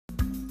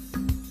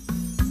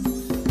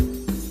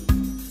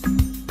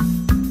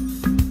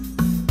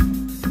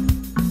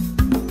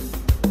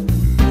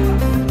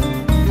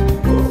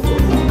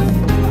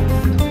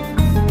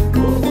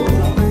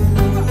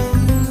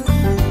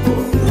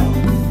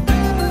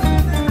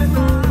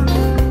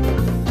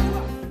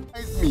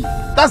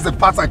That's the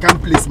part I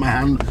can't place my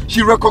hand.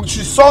 She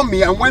saw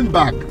me and went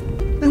back.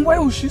 Then why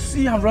would she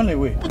see and run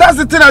away? That's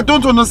the thing I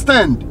don't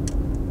understand.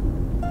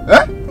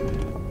 Eh?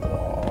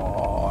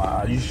 Oh,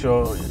 are you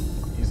sure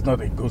it's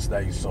not a ghost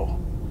that you saw?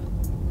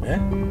 Eh?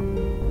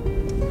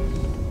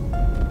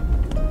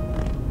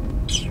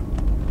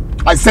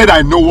 I said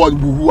I know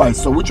who I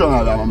saw. Which one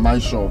am I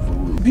sure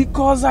of?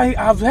 Because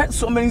I've heard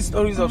so many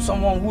stories of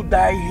someone who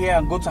died here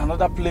and go to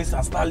another place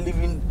and start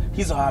living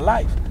his or her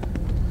life.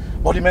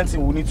 But the main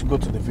thing, we need to go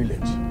to the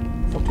village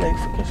for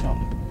clarification.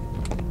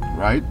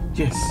 Right?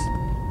 Yes.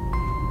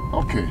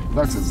 Okay,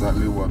 that's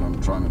exactly what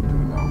I'm trying to do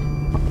now.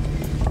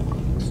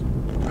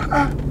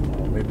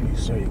 Or maybe you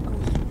saw a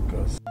ghost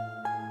because...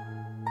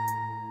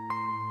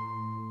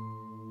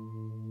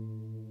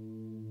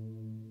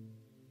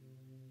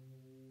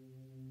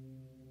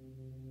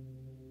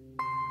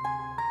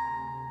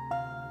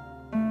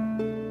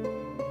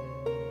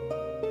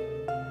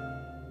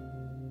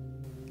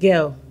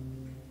 Girl,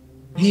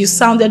 you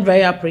sounded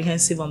very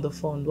apprehensive on the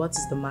phone. What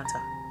is the matter?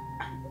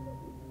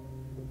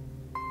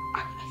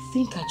 I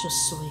think I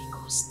just saw a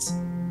ghost.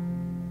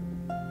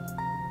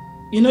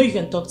 You know you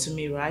can talk to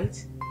me, right?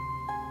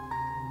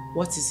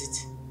 What is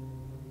it?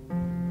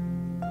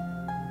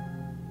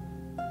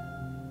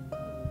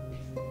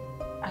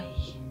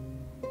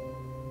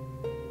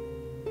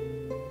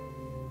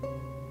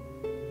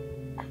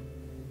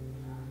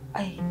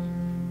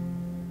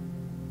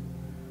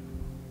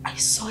 I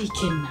saw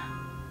Ikenna.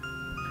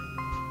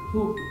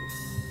 Who?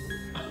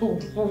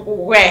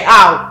 Where?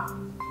 How?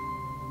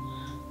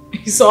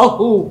 You saw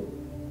who?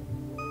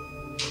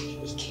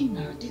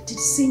 Ikenna, the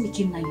same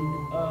Ikenna you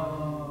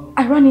know.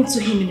 I ran into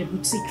him in a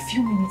boutique a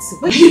few minutes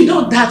ago. But you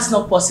know that's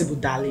not possible,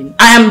 darling.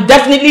 I am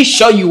definitely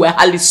sure you were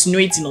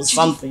hallucinating or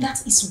something.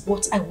 That is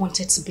what I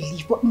wanted to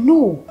believe, but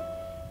no.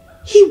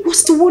 He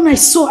was the one I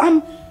saw.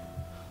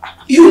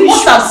 You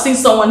must have seen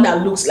someone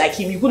that looks like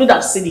him. You couldn't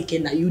have seen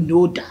Ikenna. You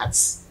know that.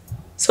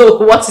 So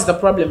what is the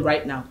problem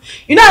right now?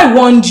 You know I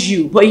warned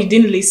you, but you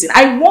didn't listen.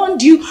 I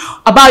warned you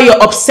about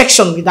your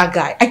obsession with that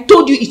guy. I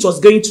told you it was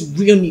going to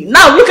ruin you.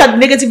 Now look at the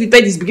negative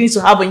effect it's beginning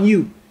to have on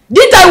you.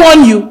 Didn't I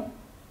warn you?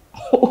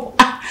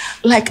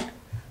 Like,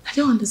 I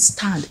don't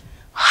understand.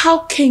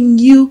 How can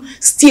you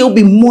still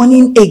be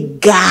mourning a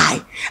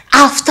guy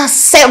after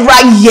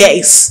several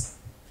years?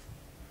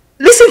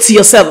 Listen to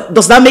yourself.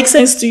 Does that make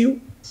sense to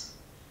you?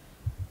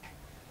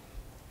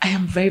 I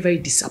am very, very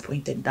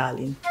disappointed,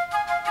 darling.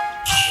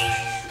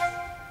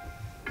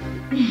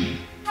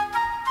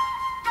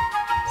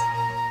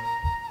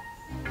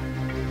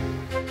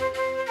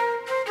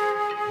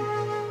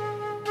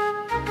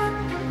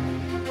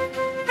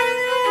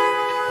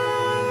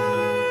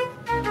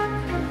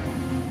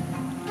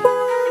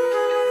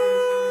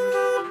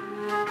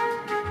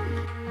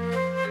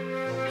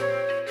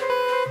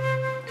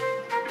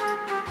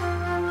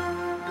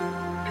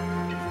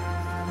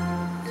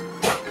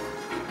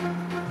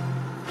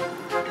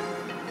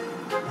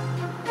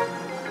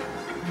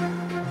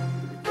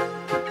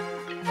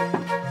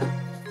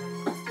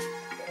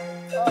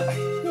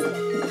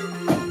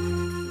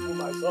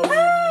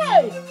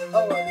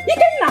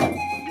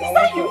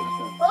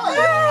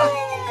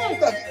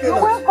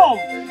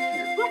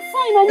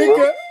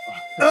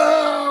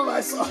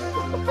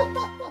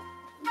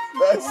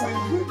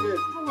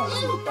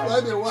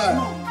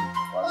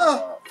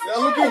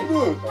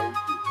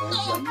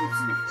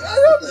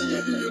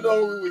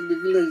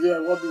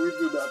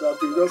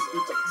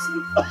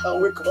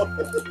 Wake up.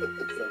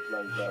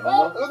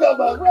 Look at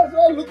my breath.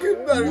 I'm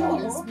looking very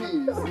wonderful.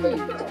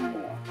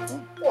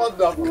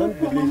 I can't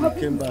believe you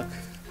came back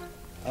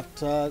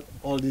after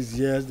all these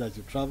years that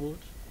you traveled,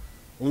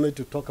 only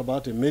to talk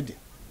about a maiden.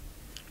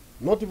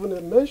 Not even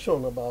a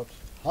mention about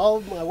how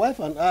my wife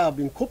and I have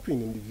been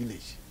coping in the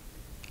village.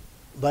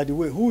 By the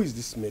way, who is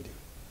this maiden?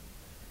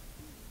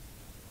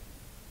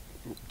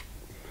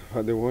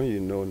 The one you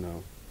know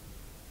now.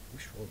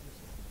 Which one?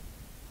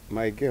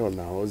 My girl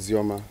now,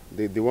 Ozioma,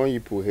 the one you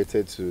people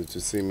hated to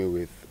see me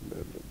with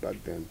back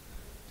then,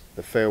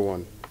 the fair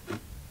one.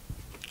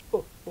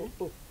 Oh.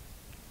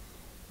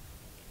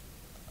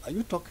 Are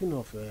you talking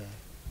of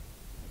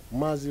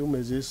Mazi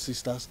Umeze's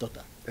sister's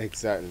daughter?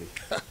 Exactly.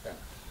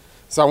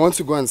 So I want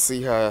to go and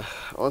see her.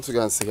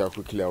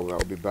 Quickly. I'll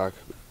be back.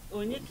 Who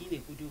are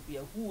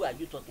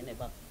you talking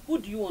about? Who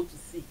do you want to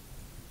see?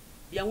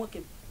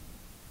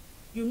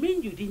 You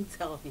mean you didn't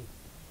tell him?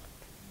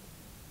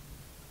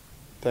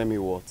 Tell me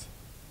what?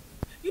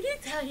 You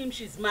didn't tell him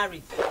she's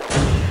married.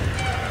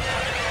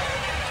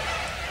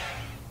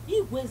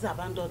 Igwe's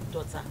abandoned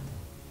daughter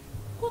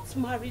got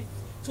married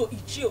to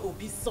Ichie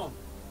Obi's son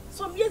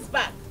some years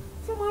back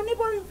from our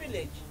neighboring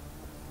village.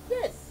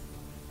 Yes.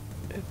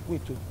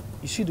 Wait,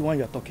 is she the one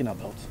you're talking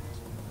about?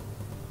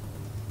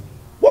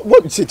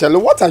 What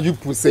Chitelo, what are you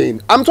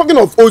saying? I'm talking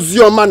of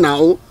Ozioma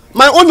now.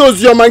 My own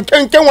Ozioma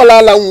Ken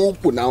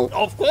now.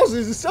 Of course,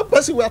 it's the same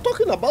person we are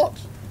talking about.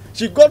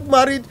 She got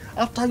married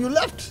after you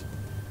left.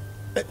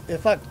 In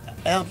fact,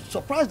 I am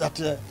surprised that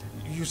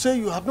you say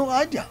you have no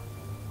idea.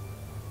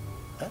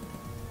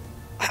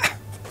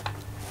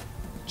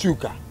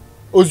 Chuka,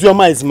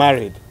 Ozioma is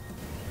married.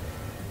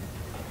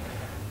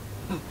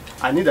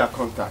 I need her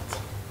contact.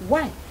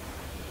 Why?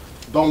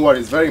 Don't worry,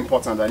 it's very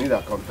important. I need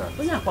her contact.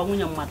 Onye akwa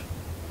nwunye mmadụ.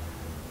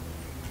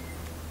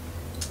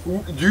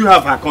 Do you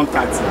have her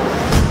contact?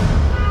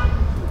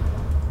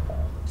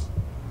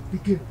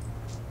 Piquet.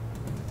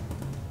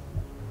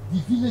 The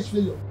village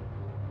failure.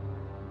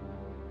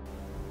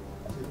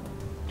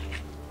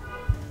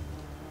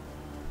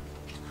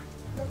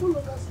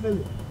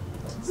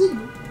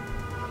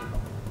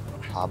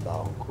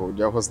 Haba, uncle.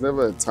 There was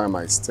never a time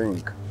I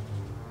stink.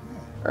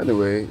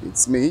 Anyway,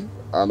 it's me,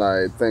 and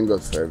I thank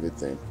God for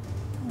everything.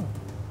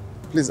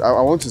 Please, I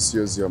want to see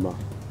Ozioma.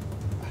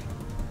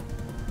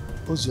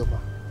 Ozioma?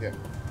 Yeah.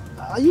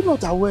 Are you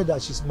not aware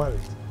that she's married?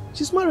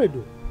 She's married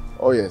though.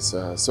 Oh yes,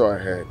 so I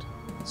heard.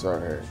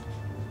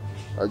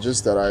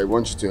 Just that I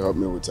want you to help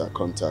me with her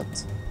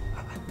contact.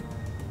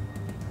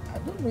 I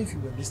don't know if you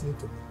were listening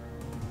to me.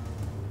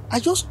 I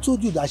just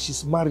told you that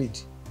she's married.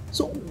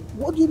 So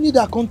what do you need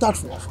her contact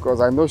for? Of course,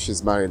 I know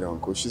she's married,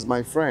 uncle. She's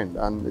my friend,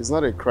 and it's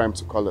not a crime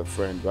to call her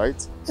friend,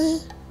 right?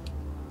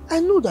 I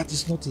know that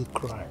it's not a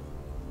crime,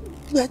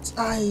 but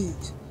I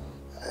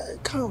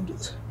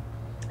can't.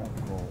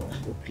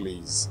 Uncle,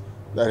 please.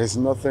 There is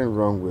nothing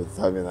wrong with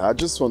having her. I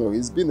just want to,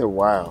 it's been a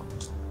while.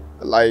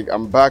 Like,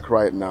 I'm back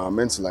right now. I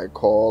meant to like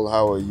call,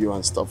 how are you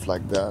and stuff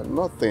like that.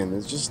 Nothing.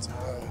 It's just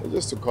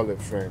to call a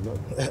friend.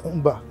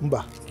 Mba,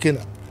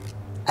 Kena.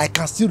 I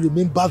can still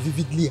remember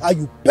vividly how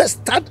you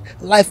pestered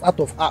life out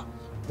of her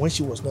when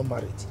she was not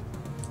married.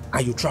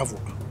 And you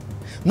traveled.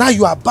 Now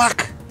you are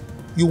back.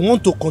 You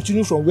want to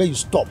continue from where you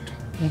stopped.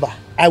 Mba,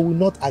 I will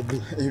not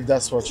agree. If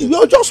that's what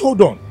you just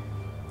hold on.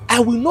 I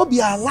will not be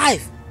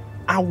alive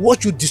and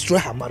watch you destroy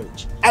her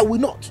marriage. I will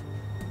not.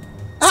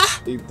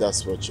 If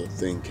that's what you're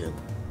thinking,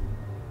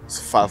 it's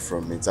far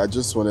from it. I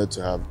just wanted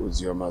to have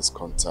Ozioma's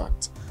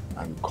contact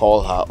and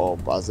call her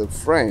up as a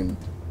friend.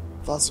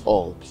 That's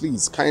all.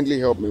 Please, kindly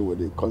help me with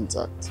the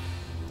contact.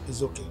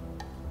 It's okay.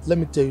 Let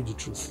me tell you the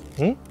truth.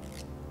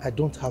 I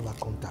don't have her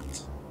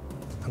contact.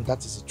 And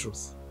that is the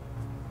truth.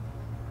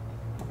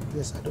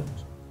 Yes, I don't.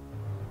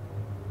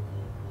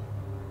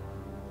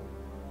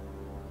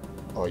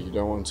 Oh, you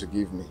don't want to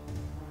give me?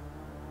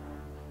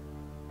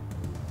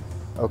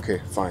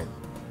 Okay, fine.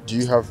 Do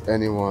you have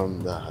anyone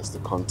that has the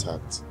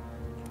contact?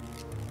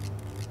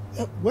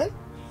 Well,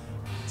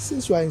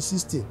 since you are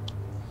insisting,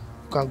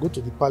 you can go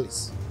to the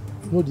palace.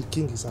 You know the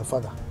king is her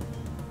father.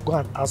 Go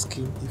and ask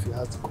him if he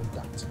has the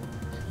contact.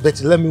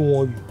 But let me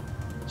warn you,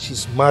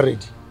 she's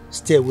married.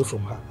 Stay away from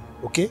her,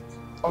 okay?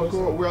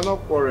 Uncle, we are not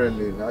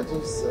quarreling. I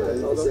just...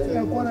 I'm saying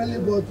you're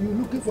quarreling, but you're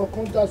looking for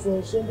contact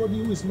from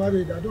somebody who is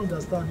married. I don't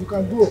understand. You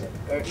can go.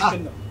 You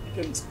can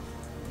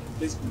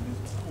please go.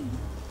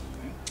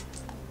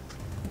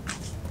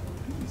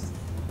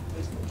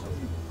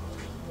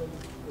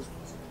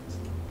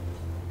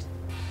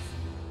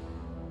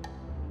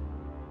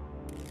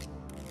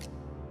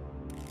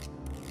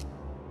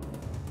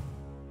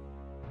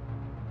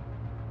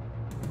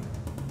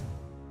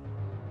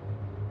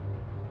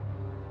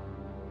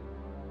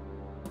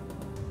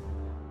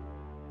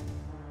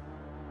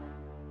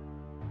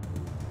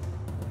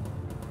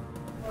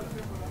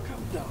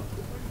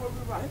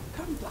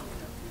 Calm down.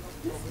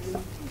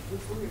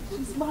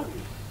 She's married.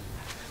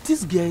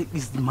 This girl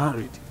is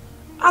married.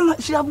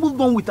 And she has moved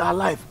on with her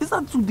life. Is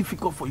that too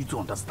difficult for you to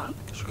understand?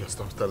 You can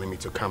stop telling me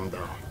to calm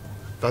down.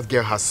 That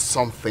girl has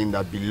something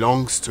that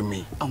belongs to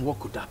me. And what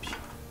could that be?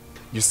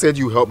 You said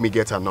you helped me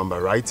get her number,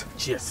 right?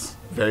 Yes.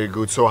 Very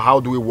good. So how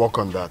do we work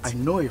on that? I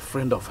know a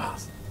friend of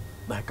hers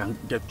that I can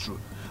get through.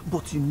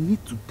 But you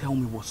need to tell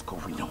me what's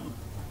going on.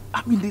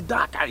 I'm in the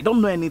dark. I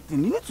don't know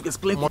anything. You need to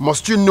explain.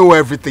 Must you know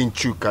everything,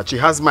 Chuka? She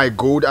has my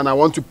gold and I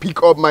want to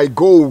pick up my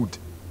gold.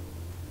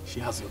 She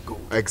has your gold?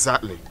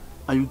 Exactly.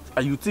 And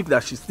you think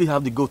that she still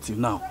have the gold till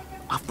now?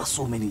 After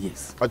so many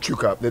years?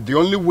 Chuka, the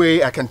only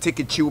way I can take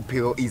a chill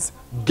pill is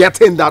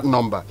getting that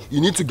number.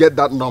 You need to get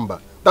that number.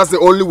 That's the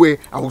only way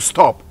I will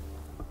stop.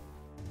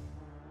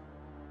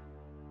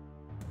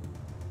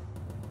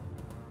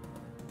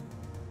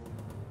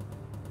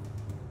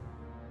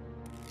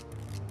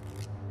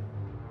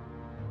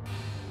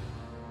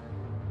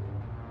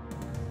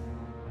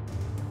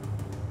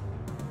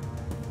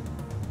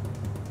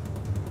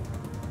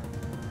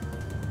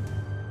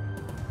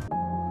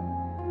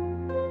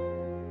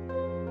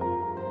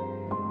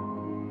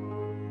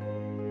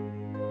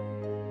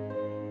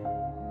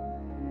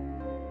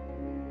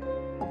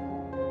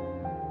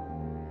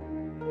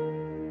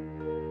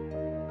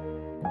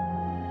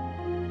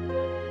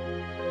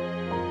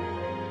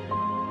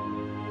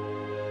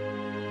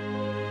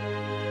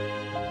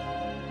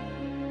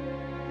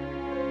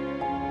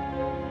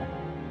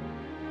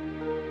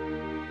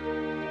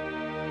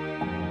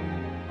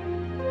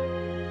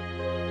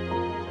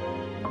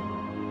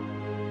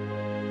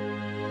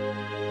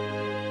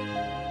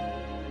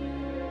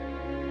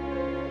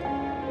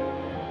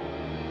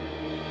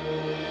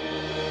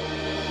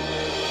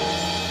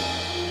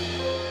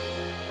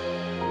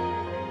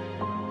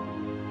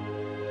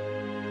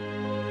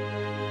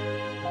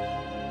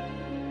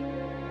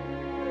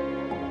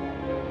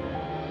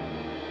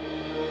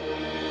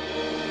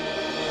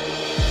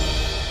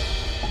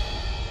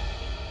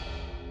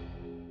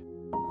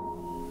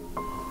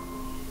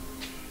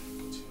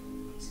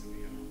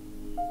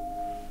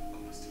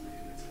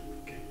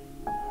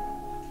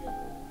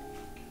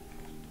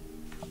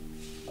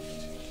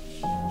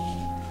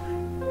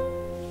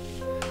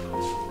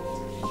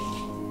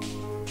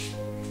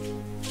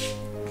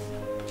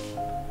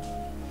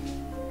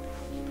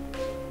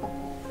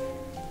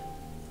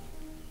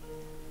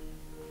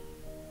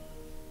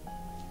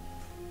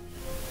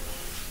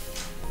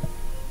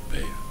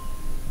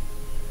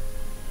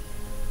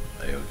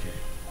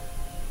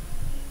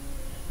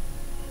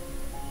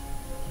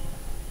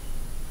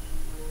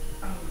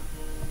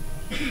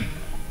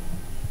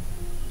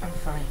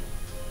 fine.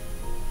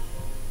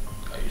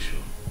 Are you sure?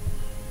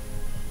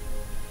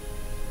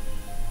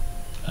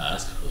 I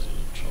asked because you're in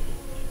trouble.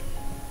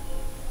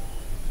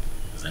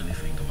 Is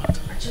anything the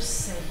matter? I just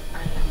said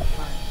I am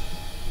fine.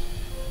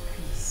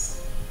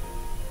 Please.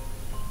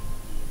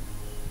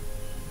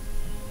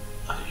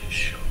 Are you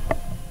sure?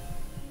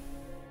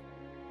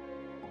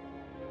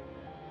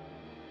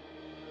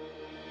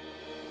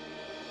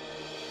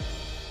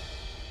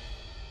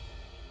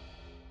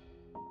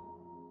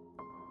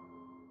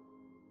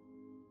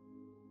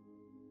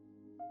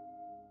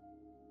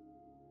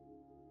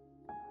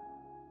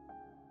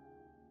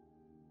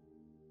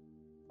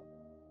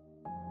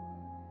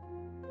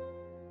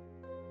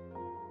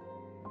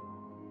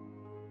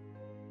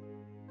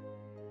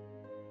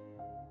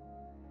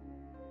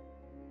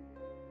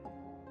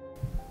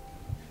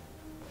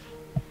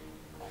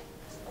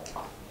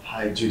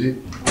 Hi, Judy.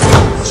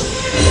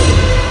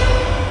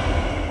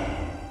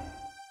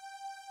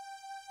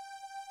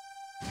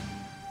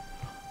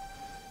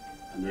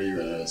 I know you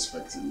were not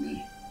expecting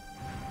me.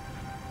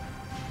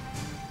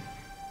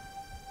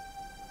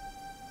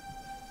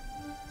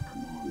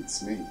 Come on,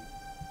 it's me.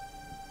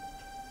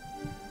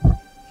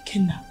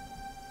 Ikenna.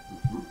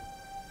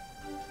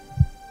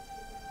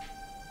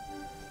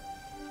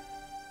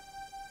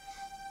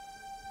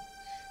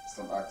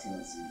 Stop acting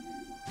as if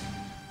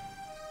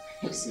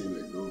you're saying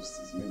the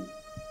ghost is me.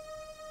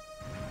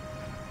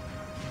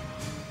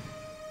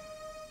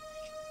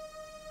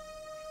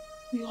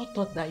 We all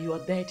thought that you were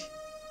dead.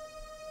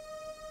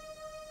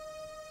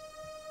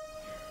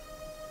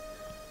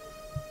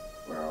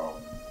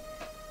 Well,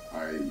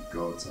 I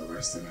got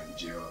arrested and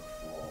jailed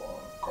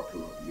for a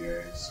couple of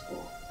years,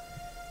 but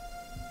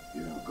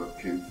God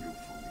came through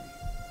for me.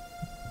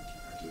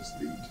 I just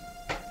did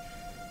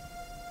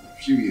a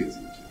few years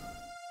in jail.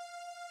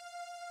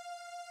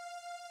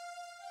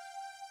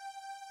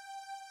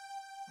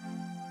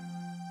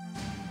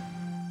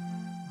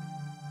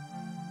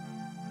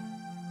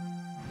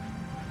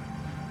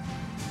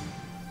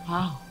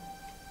 Wow.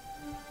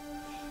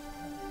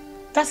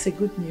 That's a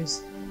good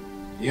news.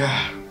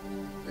 Yeah,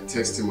 a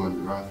testimony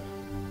rather.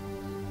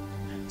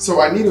 So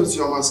I need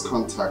Ozioma's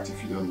contact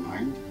if you don't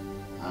mind.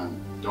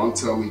 And don't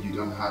tell me you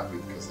don't have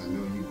it because I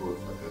know you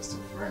both are best of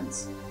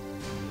friends.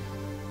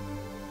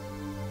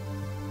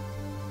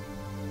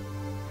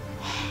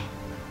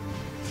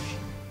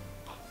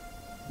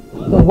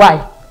 Why?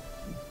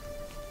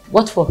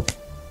 What for?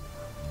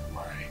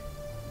 Why?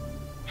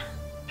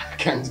 I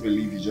can't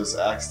believe you just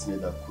asked me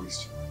that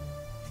question.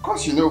 Of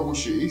course you know who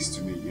she is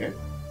to me, yeah?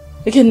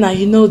 Okay, now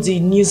you know the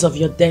news of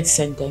your death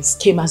sentence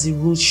came as a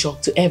rude shock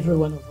to every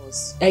one of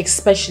us,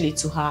 especially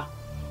to her,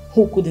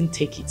 who couldn't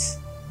take it.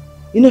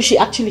 You know, she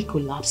actually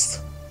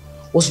collapsed,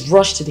 was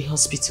rushed to the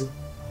hospital,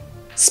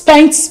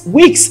 spent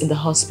weeks in the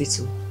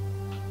hospital.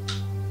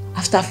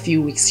 After a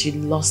few weeks, she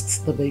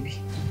lost the baby.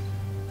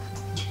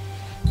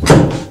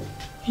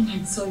 And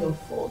it's all your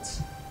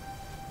fault.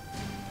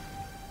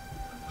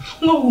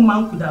 No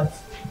woman could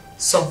have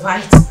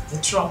survived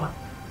the trauma.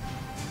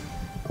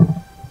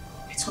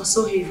 It was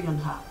so heavy on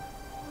her.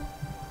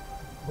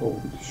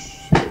 Holy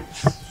shit.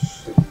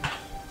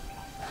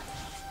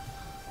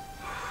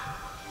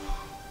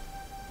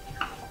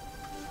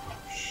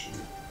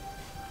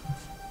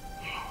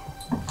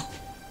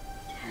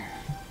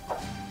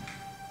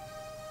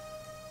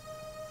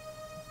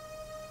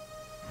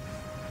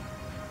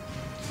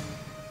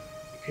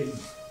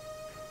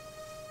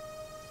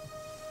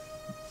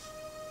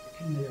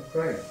 You're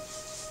crying.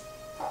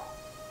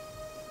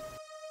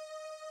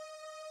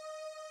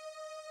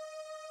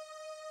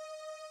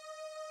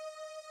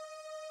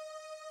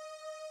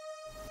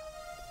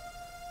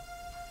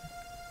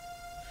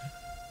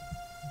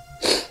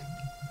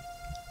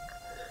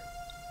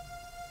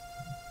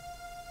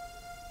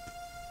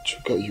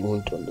 Chuka, you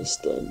won't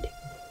understand.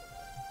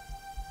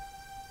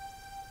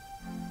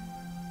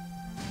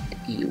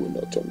 You will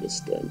not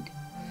understand.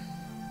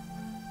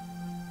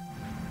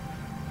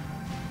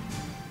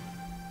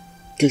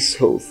 This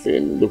whole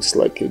thing looks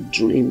like a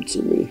dream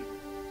to me.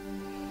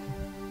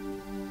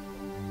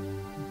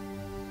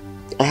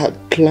 I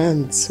had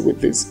plans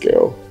with this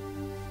girl.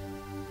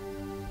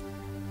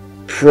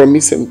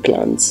 Promising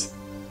plans.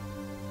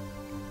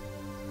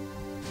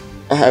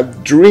 I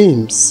had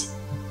dreams.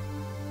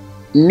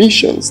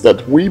 Missions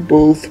that we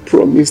both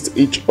promised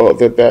each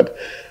other that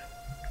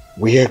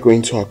we are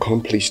going to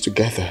accomplish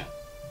together.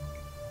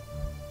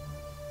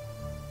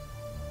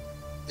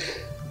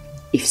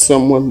 If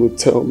someone would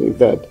tell me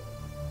that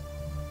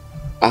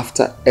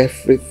after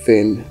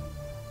everything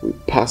we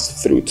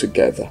passed through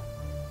together,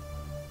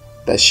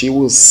 that she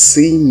will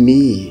see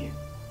me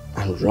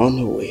and run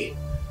away,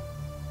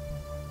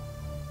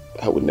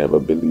 I would never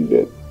believe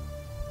it.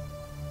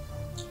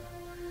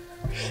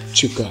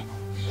 Chuka,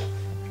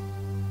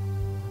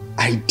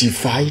 I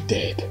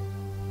divided,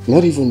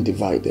 not even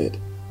divided.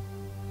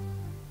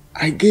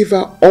 I gave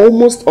her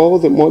almost all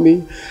the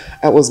money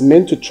I was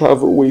meant to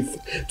travel with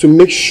to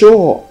make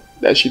sure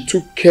that she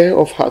took care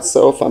of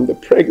herself and the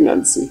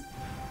pregnancy.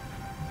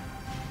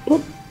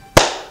 But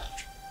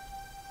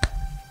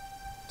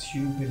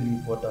you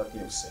believe what that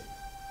girl said?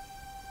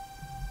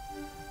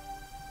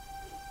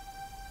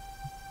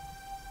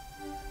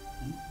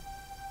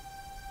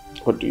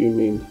 What do you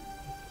mean?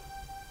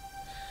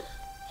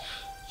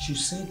 She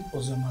said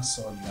Ozoma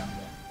saw you and ran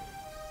away.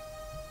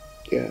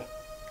 Yeah.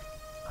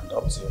 And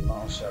up till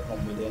now, she has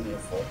not made any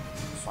effort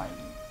to find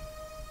you.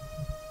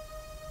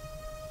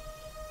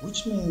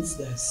 Which means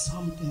there's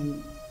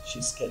something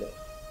she's scared of.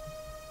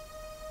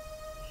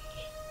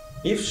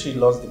 If she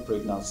lost the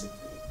pregnancy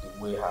the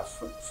way her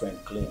friend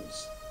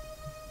claims,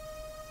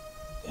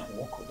 then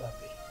what could that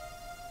be?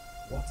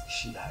 What is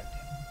she hiding?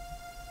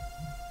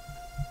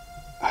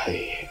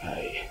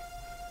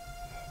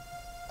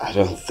 I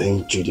don't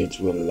think Judith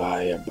will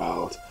lie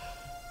about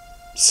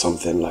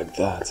something like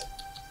that.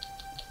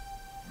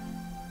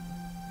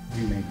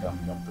 Women can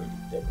be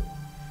unpredictable.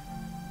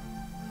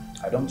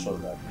 I don't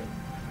trust that girl.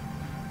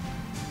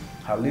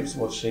 Her lips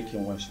were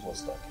shaking when she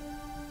was talking.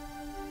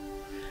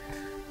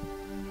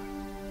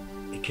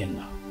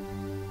 Ikenna,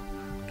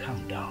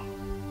 calm down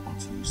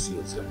until you see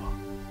Ozema.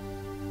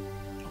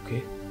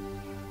 Okay?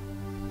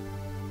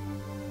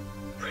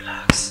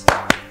 Relax.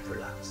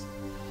 Relax.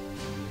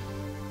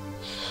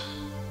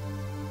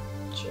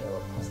 Cheer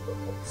up as the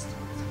whole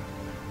starts.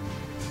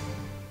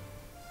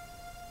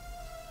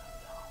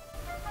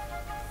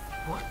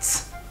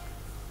 What?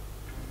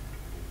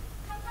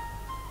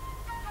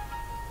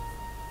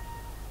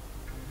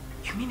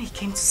 You mean he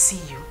came to see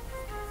you?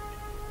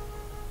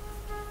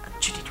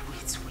 Judith,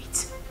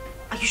 wait.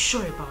 Are you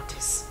sure about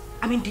this?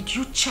 I mean, did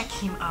you check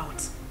him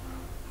out?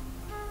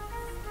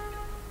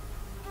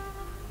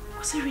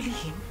 Was it really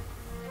him?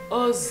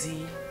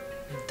 Ozzy,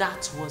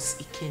 that was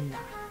Ikenna.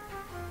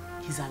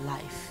 He's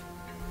alive.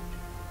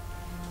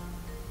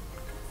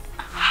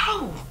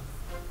 How?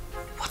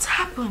 What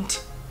happened?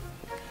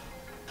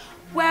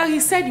 Well, he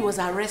said he was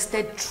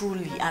arrested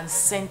truly and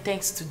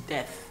sentenced to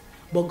death.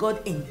 But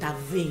God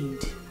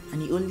intervened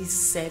and he only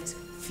served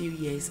a few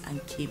years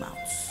and came out.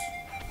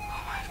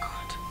 Oh my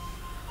God.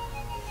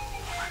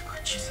 Oh my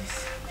God,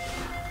 Jesus.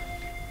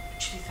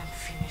 Judith, I'm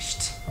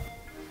finished.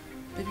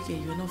 Baby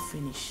girl, you're not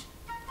finished.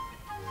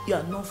 You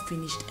are not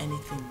finished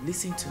anything.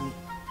 Listen to me.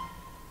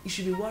 You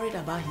should be worried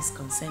about his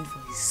consent for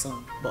his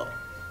son, but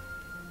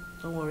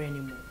don't worry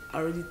anymore. I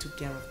already took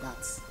care of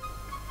that.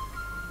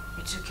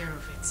 You took care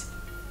of it?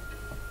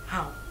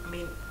 How? I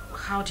mean,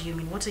 how do you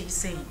mean? What are you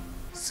saying?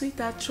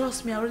 Sweetheart,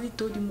 trust me, I already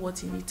told him what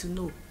he needs to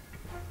know.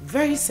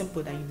 Very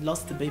simple that you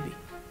lost the baby.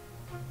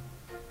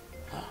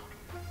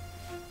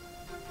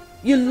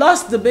 You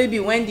lost the baby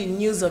when the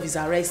news of his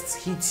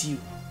arrest hit you.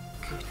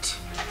 Good.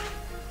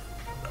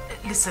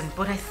 Listen,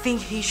 but I think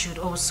he should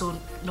also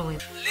know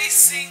it.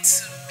 Listen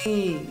to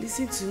me.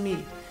 Listen to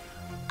me.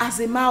 As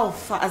a matter of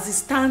fact, as it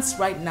stands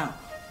right now,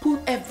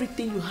 put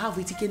everything you have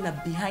with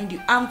Ikenna behind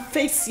you and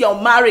face your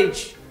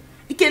marriage.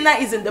 Ikenna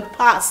is in the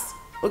past,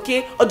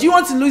 okay? Or do you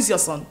want to lose your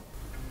son?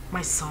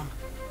 My son?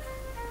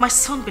 My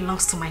son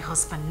belongs to my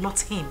husband, not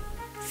him.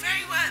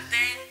 Very well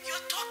then,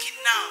 you're talking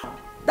now.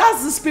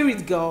 That's the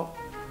spirit, girl.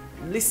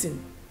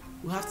 Listen,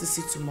 we'll have to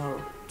see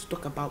tomorrow to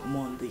talk about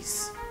more on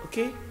this,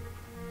 okay?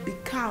 Be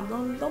calm,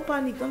 don't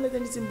panic, don't let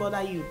anything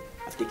bother you.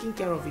 I've taken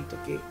care of it,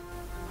 okay?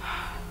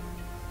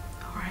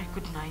 Alright,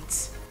 good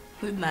night.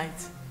 Good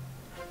night.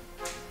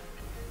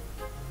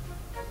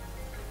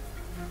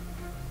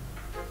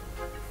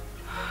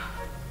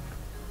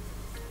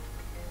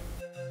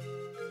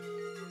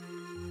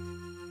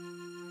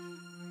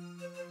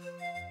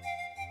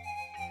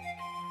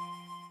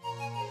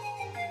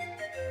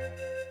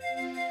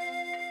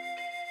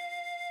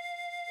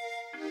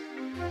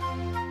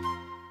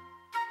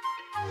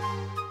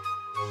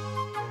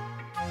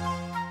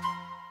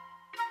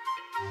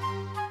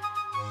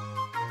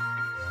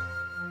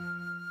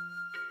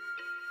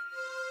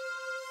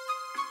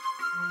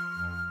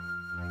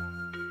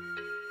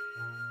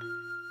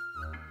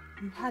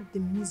 You had the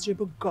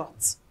miserable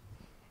guts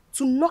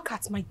to knock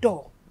at my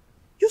door.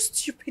 You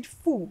stupid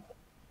fool.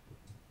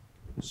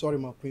 Sorry,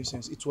 my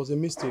princess. It was a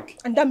mistake.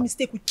 And that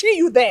mistake will kill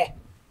you there.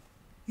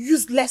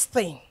 Useless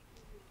thing.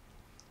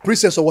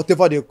 Princess or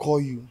whatever they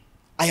call you,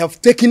 I have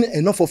taken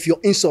enough of your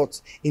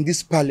insults in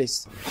this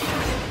palace.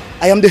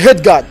 I am the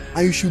head guard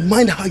and you should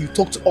mind how you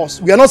talk to us.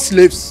 We are not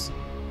slaves.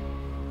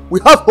 We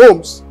have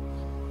homes.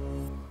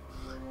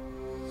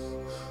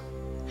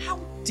 How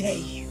dare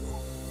you?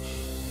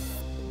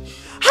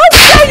 How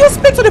dare you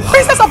speak to the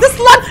princess of this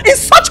land in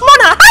such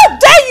manner? How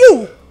dare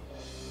you?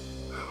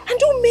 And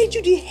who made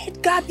you the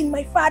head guard in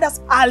my father's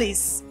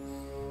palace?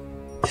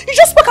 You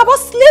just spoke about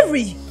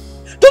slavery.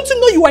 Don't you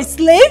know you are a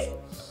slave?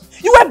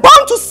 You were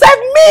born to serve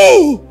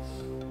me.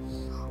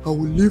 I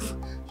will leave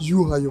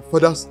you and your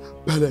father's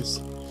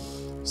palace.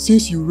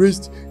 Since you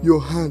raised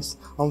your hands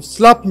and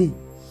slapped me,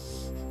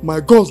 my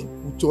God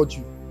will judge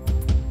you.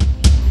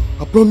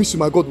 I promise you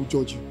my God will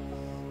judge you.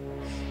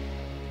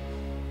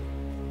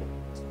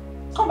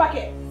 Come back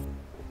here.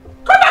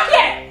 Come back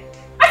here.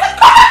 I said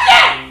come back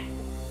here.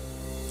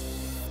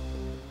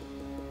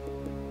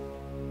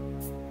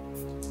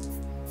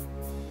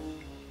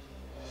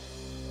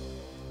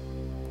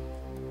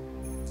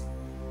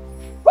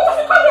 Both of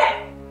you come here.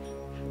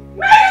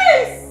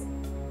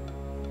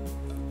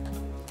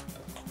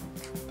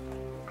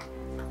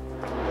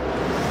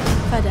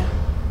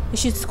 You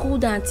should school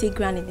down and take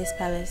ground in this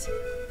palace.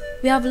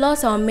 We have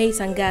lost our maids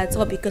and guards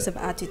all because of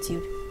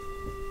attitude.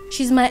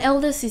 She's my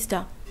elder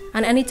sister,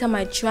 and anytime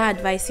I try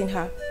advising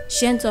her,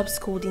 she ends up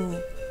scolding me.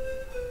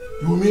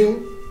 You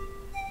mean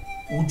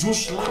Uju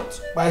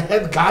slapped my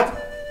head guard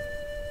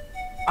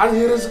and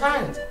he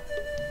resigned?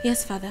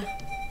 Yes, father.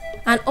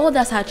 And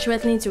others are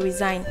threatening to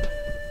resign.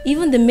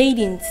 Even the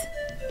maidens.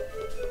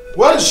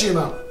 Where is she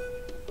now?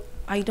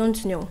 I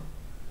don't know.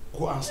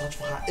 Go and search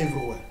for her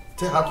everywhere.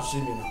 Tell her to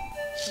see me now.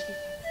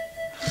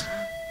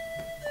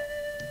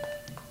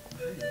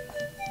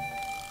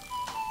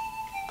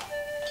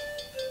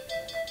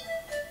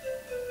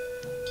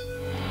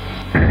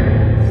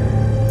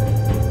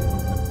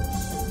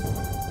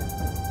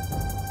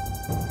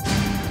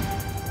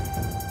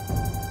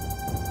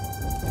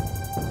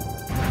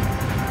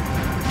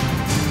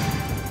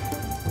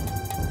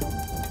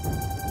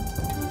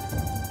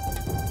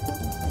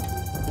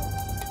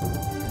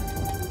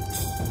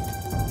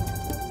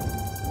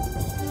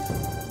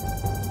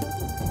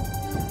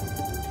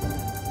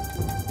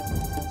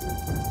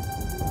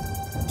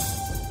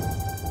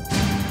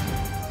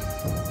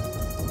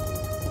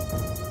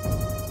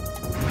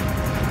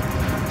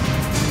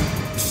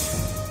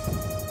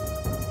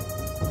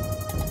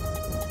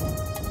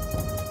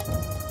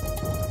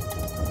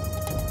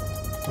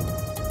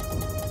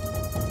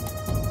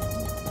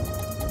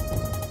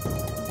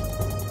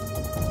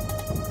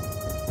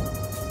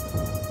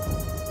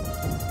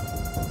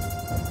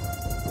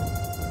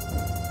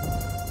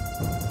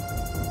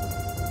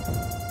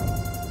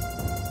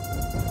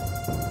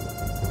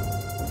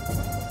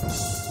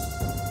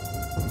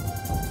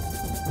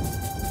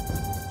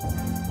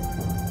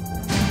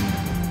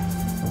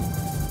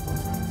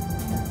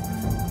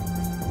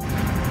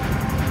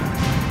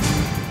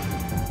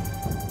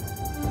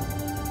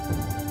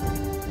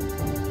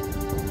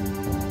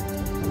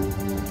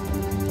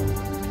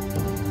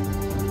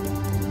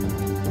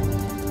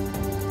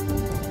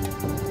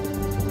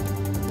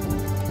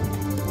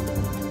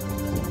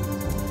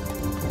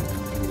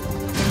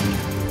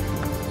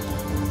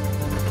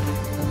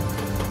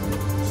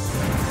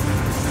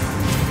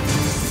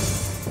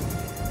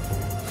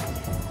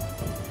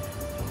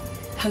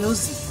 Hello,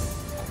 Z.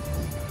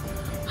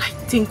 I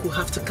think we'll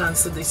have to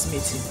cancel this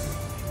meeting.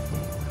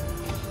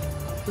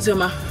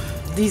 Uzoma,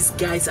 these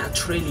guys are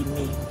trailing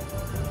me.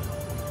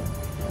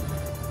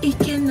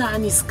 Ikenna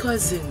and his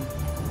cousin.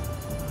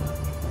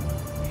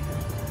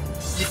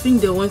 I think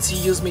they want to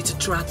use me to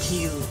track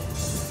you.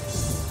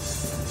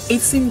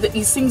 It seems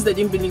they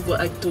didn't believe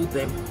what I told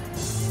them.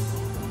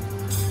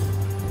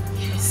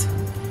 Yes.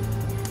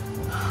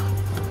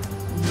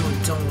 No,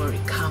 don't worry.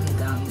 Calm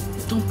down.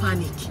 Don't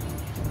panic.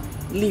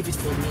 Leave it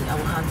for me. I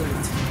will handle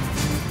it.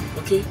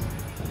 Okay?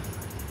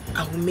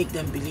 I will make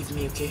them believe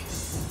me, okay?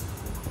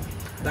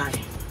 Bye.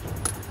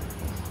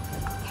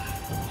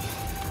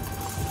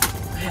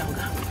 Here,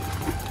 Oga.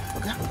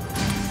 Oga?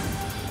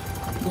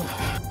 Go.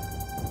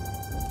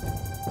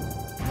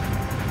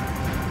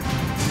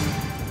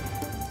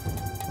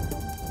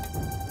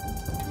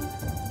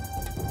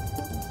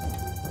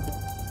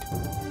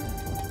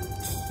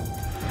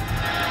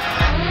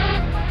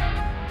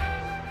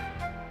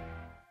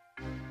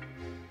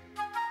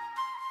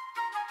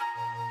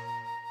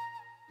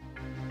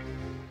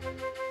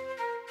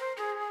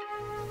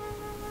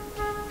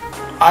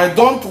 I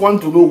don't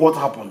want to know what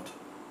happened.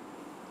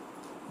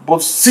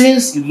 But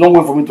since you don't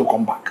wait for me to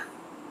come back,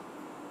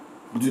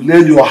 but you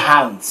laid your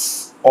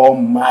hands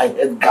on my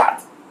head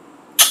guard,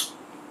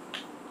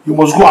 you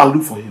must go and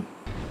look for him.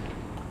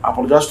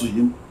 Apologize to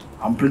him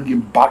and bring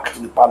him back to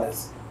the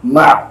palace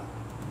now.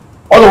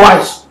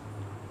 Otherwise,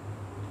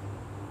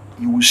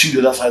 you will see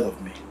the other side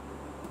of me.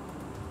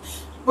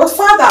 But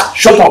father...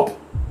 Shut up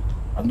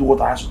and do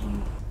what I ask you to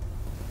do.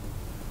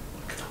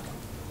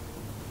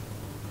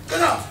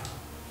 Get out!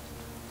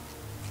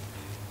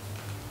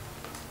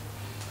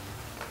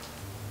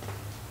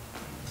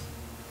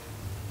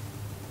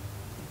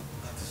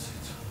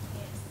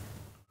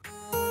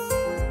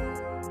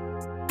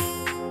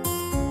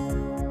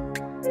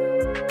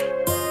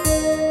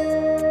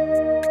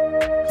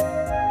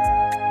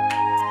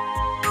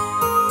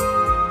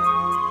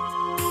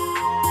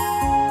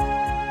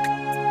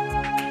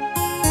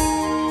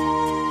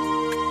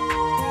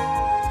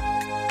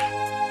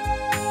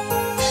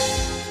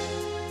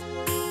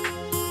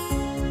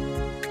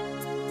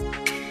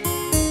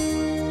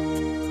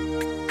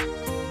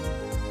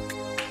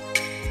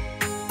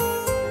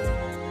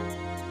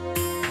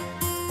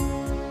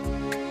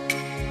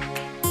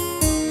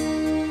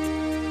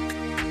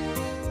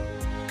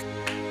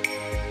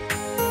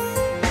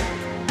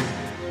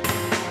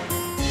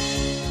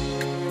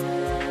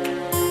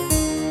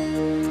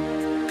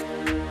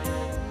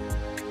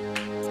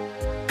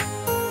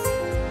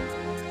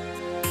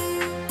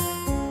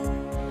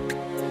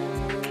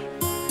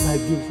 My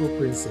beautiful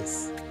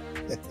princess.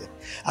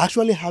 I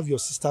actually have your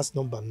sister's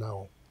number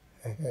now.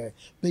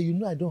 But you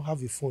know I don't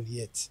have a phone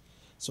yet.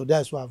 So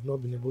that's why I've not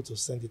been able to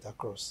send it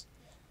across.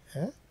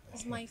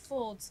 It's my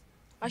fault.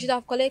 I should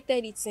have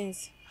collected it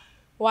since.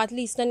 Or at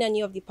least none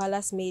any of the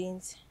palace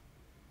maidens.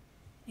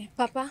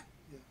 Papa,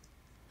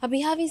 I've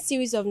been having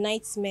series of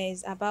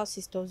nightmares about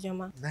Sister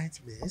Ozioma.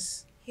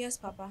 Nightmares? Yes,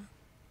 Papa.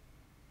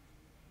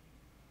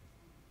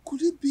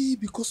 Could it be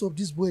because of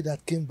this boy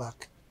that came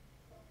back?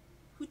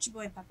 Which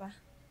boy, Papa?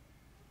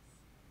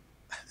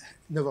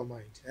 Never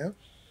mind.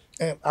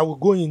 I will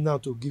go in now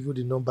to give you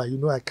the number. You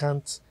know I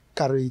can't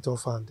carry it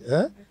off hand.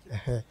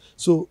 Okay.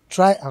 So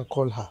try and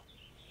call her.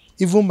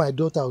 Even my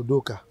daughter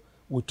Udoka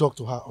will talk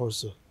to her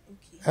also.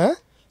 Okay.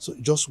 So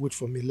just wait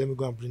for me. Let me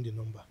go and bring the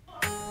number.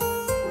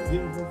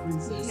 Beautiful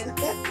princess.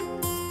 Forget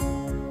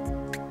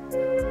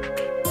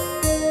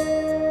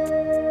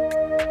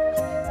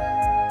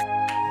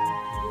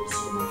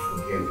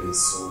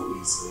this so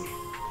easily.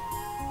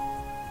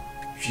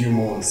 Few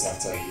months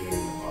after hearing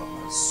about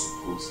my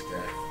supposed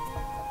death,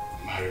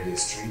 I married a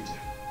stranger.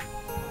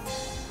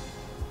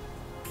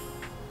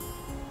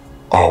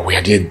 Or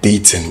were they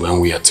dating when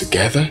we are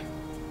together?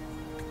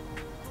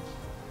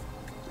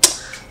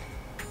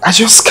 I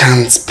just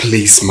can't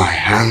place my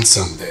hands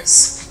on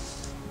this.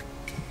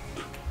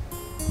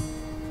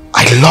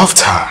 I loved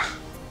her.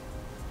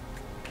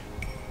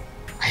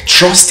 I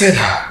trusted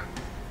her.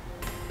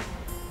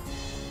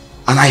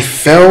 And I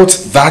felt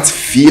that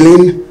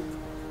feeling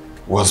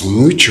was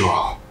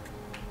mutual.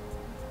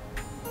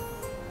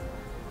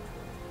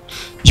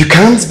 You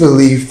can't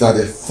believe that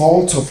the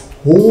thought of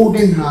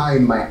holding her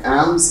in my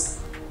arms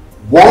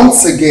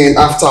once again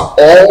after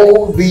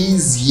all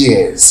these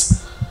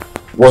years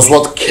was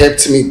what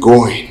kept me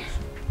going.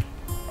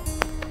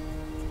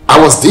 I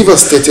was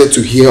devastated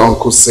to hear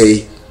Uncle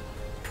say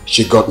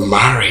she got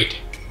married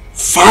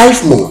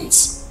 5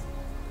 months.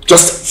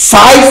 Just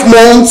 5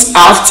 months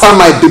after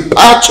my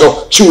departure,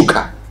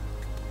 Chuka.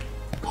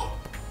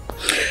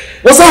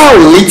 Was that how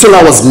little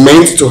I was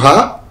meant to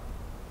her?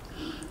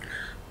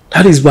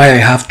 That is why I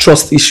have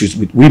trust issues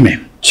with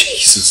women.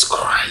 Jesus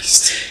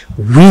Christ.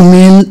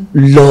 Women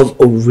love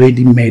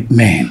already made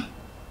men.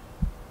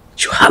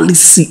 You hardly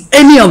see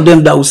any of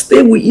them that will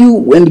stay with you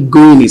when the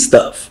going is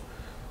tough.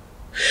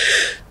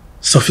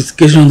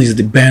 Sophistication is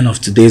the bane of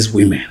today's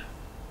women.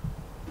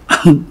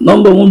 And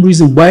number one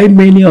reason why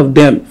many of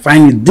them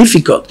find it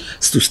difficult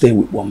is to stay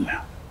with one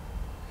man.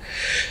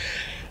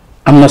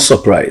 I'm not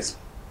surprised.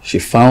 She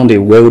found a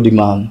wealthy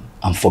man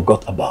and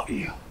forgot about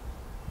you.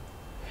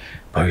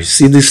 But you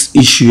see, this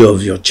issue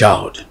of your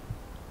child,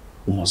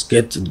 we must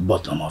get to the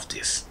bottom of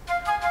this.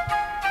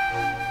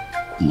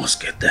 We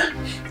must get there.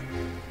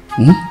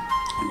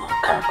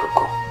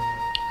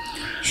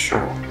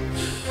 Sure.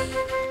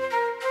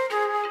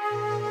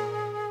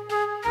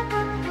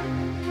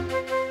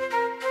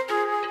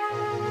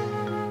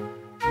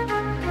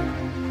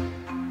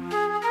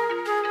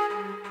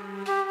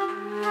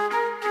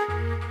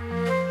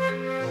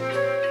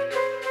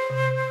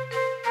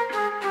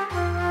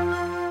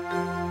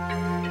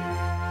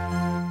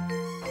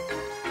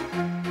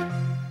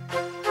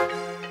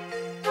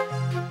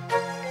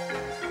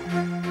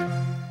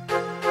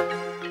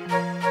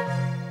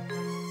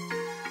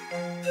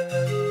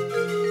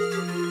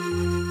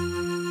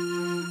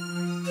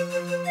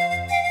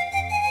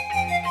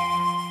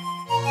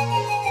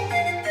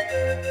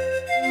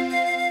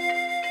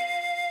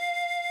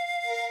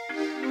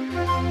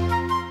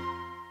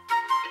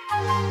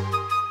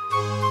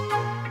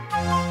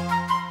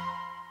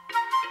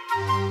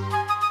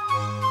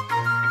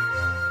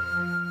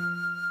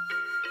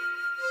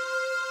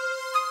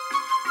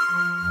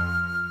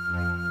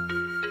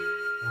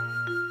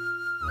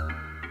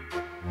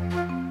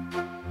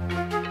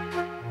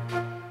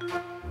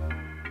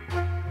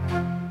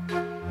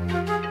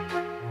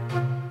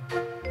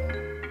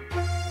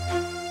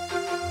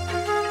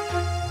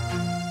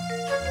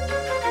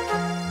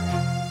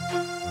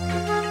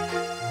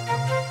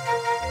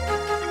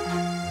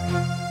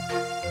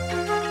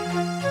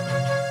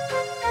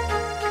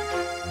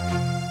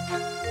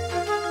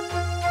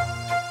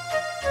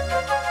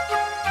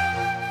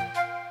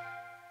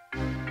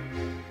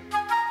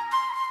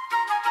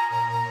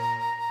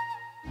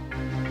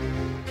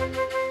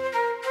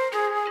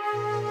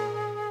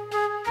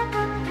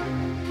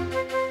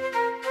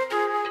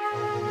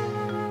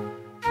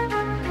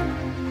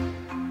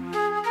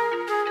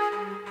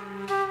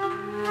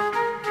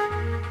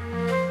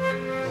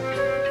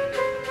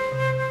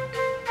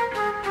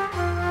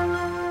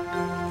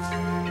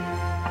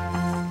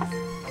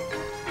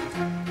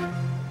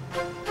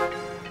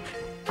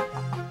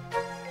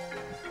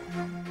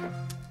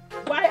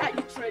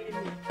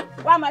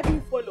 Why am I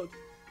being followed?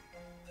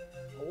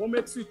 What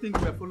makes you think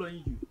we're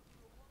following you?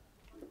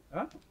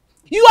 Huh?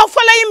 You are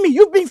following me.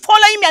 You've been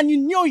following me and you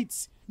knew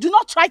it. Do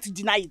not try to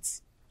deny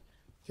it.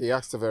 He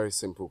asked a very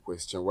simple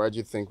question. Why do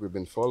you think we've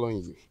been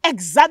following you?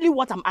 Exactly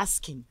what I'm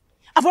asking.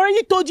 I've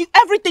already told you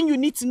everything you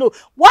need to know.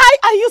 Why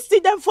are you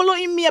still then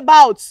following me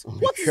about?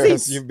 What is it?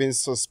 Because you've been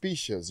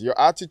suspicious. Your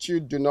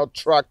attitude do not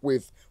track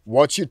with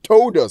what you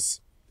told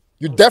us.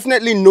 You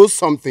definitely know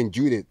something,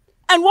 Judith.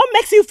 And what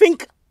makes you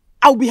think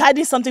I'll be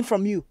hiding something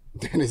from you?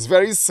 Then it's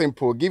very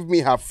simple. Give me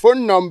her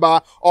phone number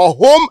or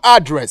home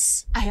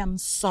address. I am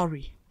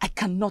sorry. I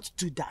cannot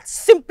do that.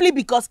 Simply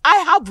because I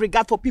have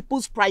regard for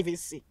people's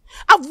privacy.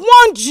 I've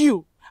warned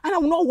you. And I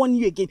will not warn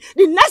you again.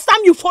 The next time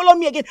you follow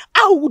me again,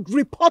 I would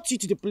report you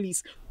to the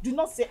police. Do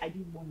not say I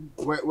didn't warn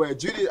you. Wait,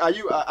 Judith,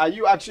 are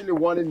you actually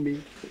warning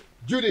me?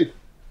 Judith!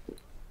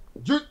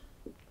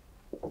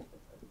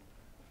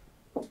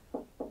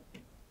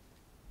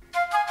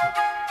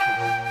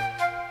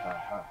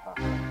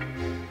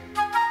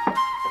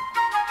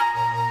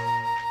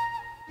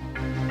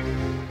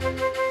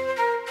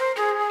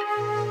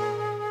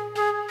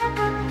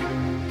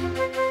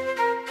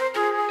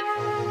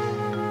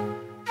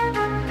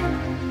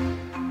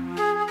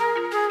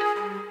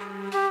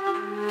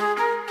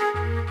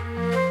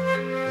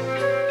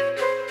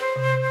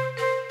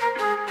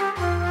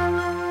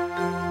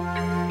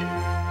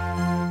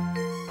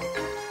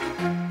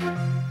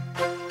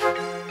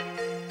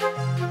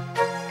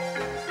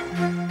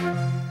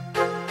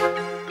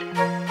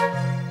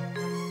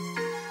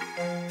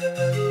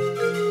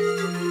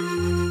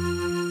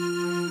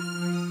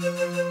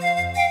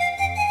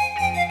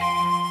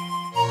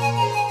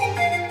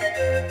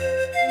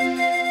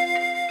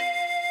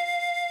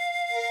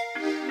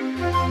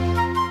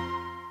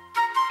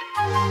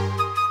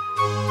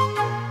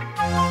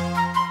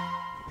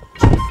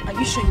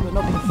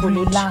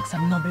 Relax,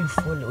 I'm not being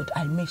followed.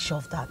 I made sure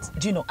of that.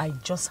 Do you know, I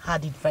just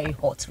had it very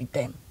hot with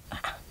them.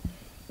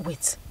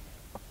 Wait,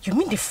 you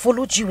mean they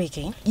followed you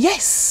again?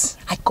 Yes!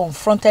 I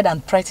confronted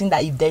and threatened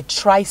that if they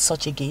try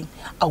such again,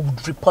 I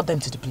would report them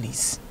to the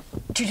police.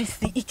 Judith,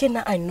 the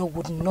Ikenna I know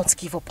would not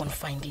give up on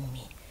finding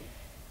me.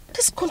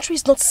 This country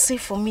is not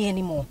safe for me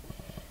anymore.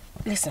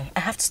 Listen,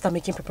 I have to start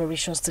making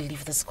preparations to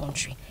leave this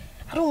country.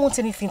 I don't want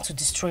anything to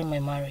destroy my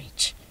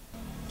marriage.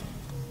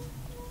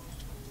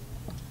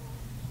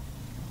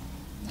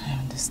 I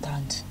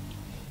understand.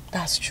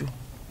 That's true.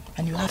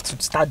 And you have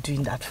to start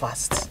doing that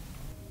fast.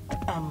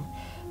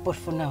 But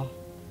for now,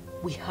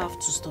 we have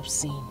to stop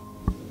seeing.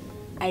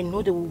 I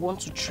know they will want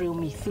to trail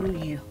me through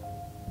you.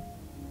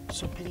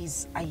 So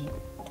please, I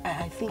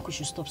think we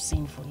should stop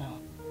seeing for now.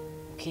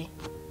 Okay?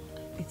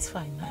 It's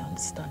fine, I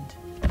understand.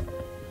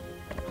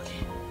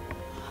 Okay.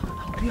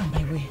 I'll be on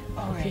my way.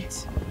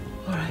 Alright.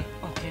 Alright.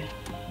 Okay.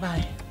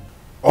 Bye.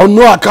 On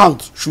no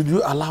account should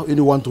you allow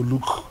anyone to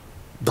look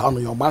down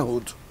on your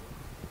manhood.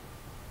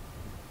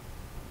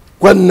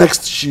 When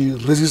next she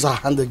raises her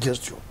hand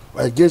against you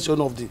or against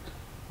one of the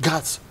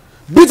guards,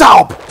 beat her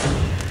up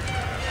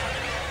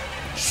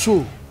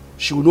so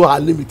she will know her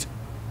limit.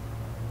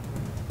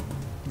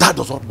 That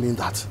does not mean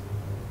that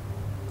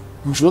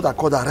you should not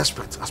accord her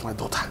respect as my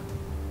daughter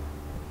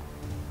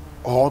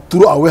or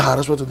throw away her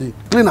respect to the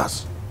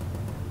cleaners.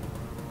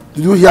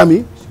 Did you hear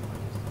me?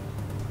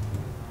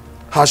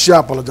 Has she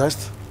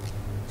apologized?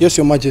 Yes,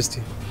 Your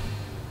Majesty.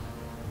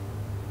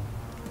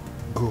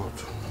 Good.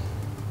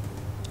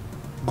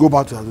 Go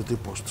back to your duty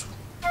post.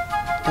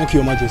 Thank you,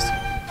 Your Majesty.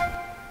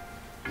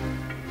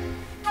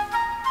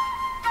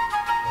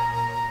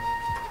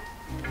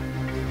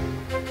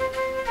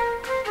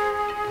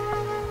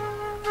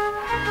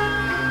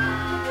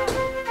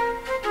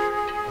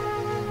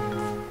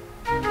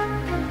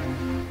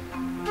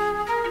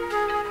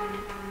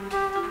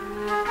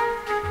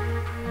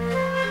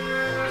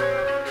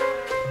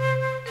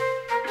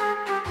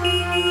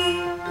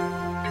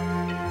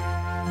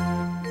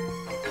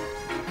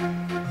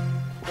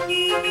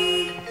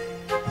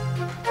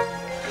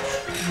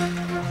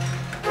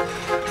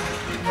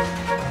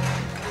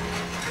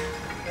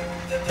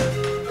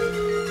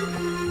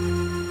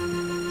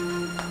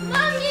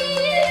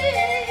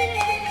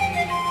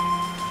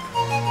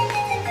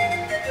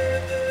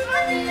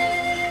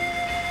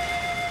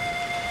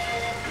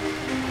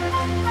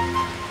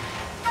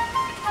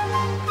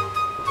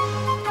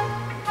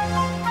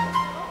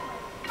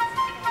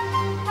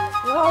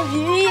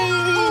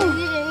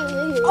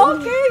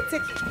 Okay,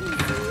 take it easy.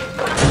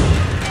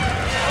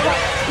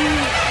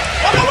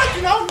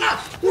 Wait now!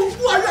 Who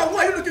are you and who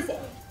are you looking for?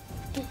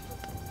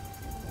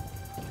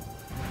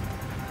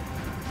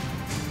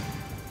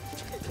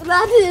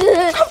 Daddy!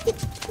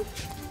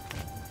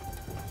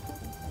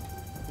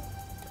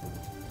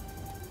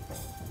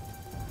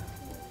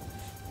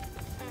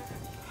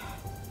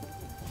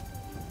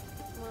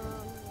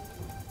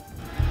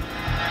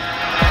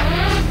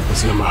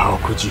 Ozema, how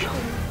could you?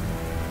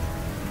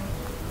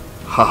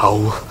 How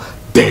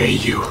dare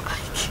you?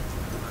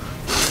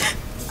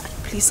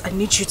 Please, I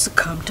need you to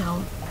calm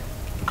down.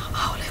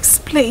 I'll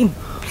explain,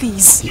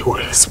 please. You will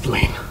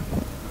explain.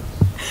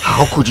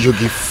 How could you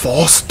give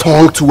false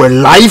tongue to a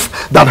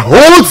life that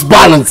holds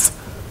balance?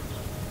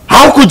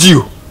 How could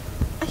you?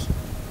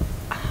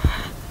 I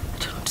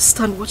don't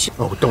understand what you...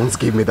 Oh, don't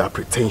give me that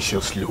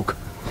pretentious look.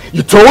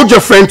 You told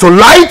your friend to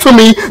lie to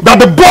me that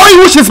the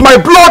boy which is my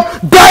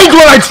blood died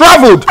when I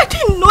traveled. I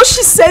didn't know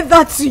she said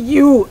that to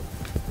you.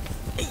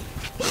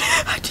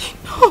 I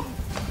didn't know.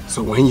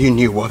 So when you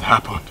knew what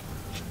happened,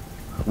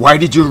 why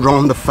did you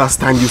run the first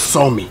time you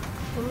saw me?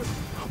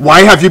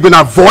 Why have you been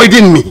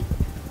avoiding me?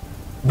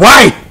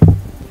 Why?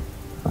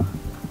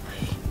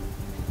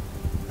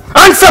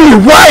 Answer me,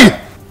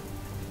 why?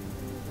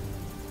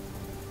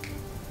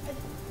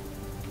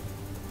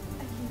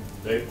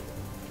 Dave?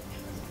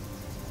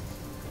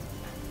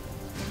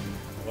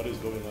 What is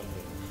going on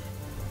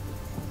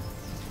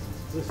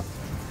here?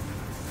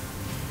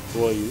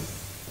 Who are you?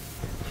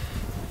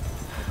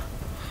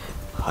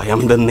 I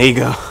am the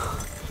nigger.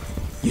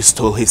 You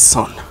stole his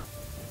son.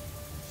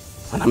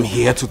 And I'm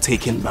here to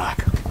take him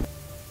back.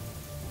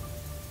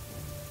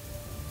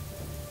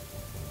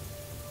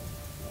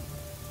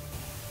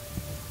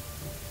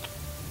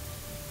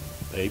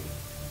 Babe,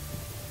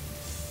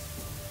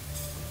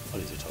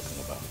 what is he talking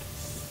about?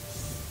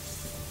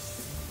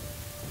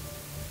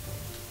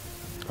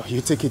 Oh,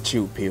 you take a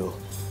chill pill.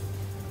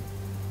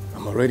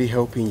 I'm already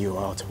helping you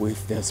out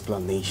with the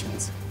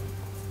explanations.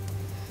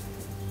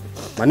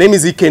 My name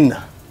is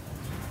Ikenna.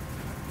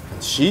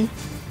 And she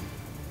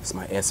is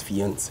my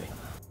ex-fiancée.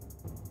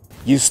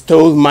 You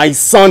stole my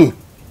son.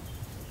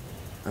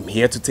 I'm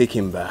here to take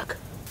him back.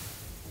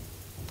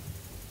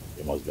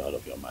 You must be out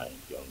of your mind,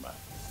 young man.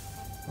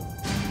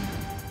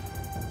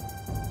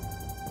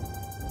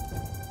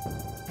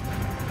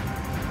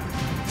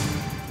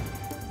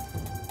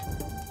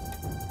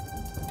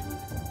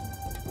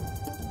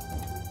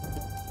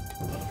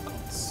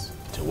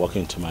 To walk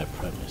into my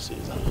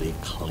premises and lay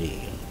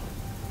claim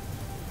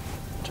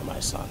to my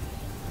son.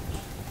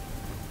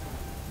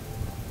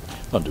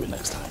 Don't do it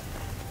next time.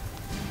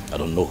 I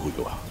don't know who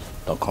you are.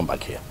 Don't come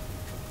back here.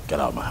 Get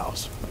out of my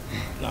house.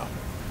 Now.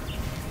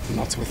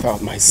 Not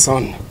without my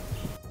son.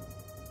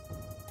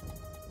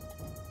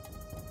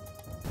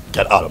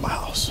 Get out of my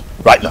house.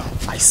 Right now.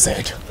 I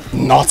said,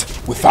 not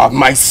without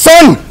my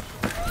son!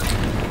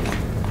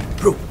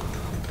 Bro,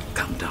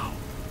 calm down.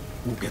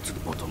 We'll get to the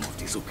bottom of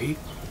this, okay?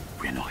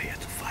 We're not here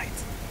to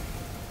fight.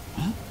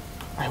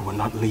 I will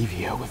not leave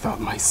here without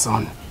my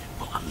son.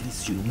 But at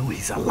least you know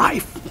he's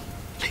alive.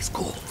 Let's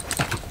go.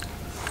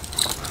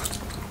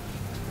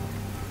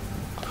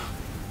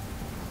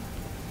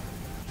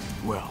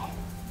 Well,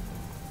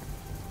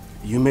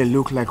 you may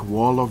look like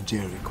Wall of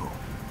Jericho,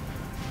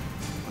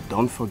 but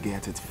don't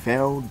forget it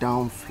fell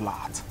down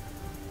flat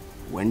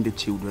when the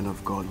children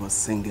of God were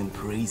singing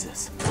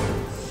praises.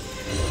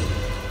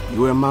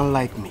 You're a man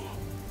like me.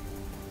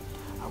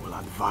 I will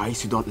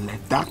advise you don't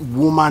let that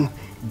woman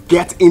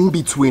get in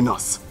between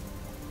us.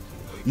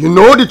 You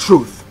know the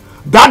truth.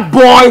 That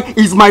boy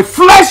is my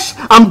flesh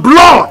and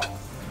blood.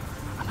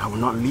 And I will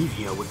not leave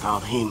here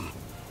without him.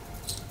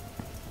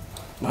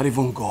 Not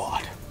even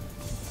God.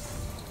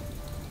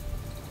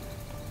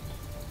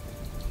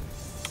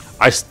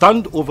 I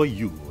stand over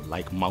you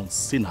like Mount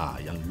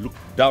Sinai and look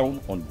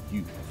down on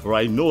you, for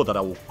I know that I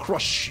will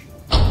crush you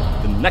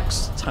the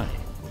next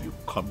time you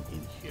come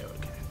in here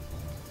again.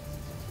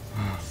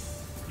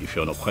 If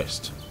you're on a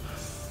quest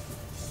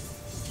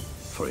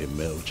for a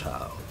male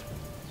child,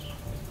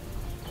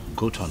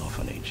 go to an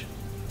orphanage,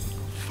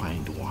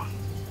 find one,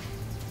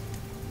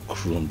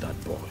 groom that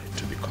boy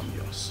to become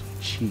yours.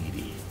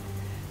 Chidi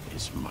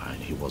is mine.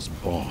 He was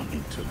born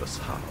into this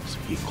house.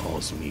 He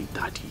calls me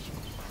daddy.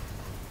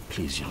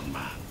 Please, young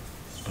man,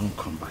 don't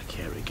come back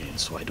here again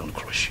so I don't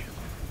crush you.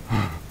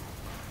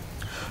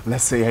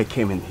 Let's say I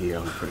came in here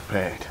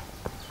unprepared.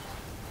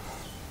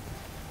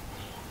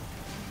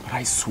 But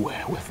I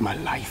swear with my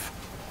life,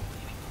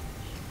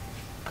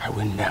 I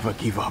will never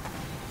give up.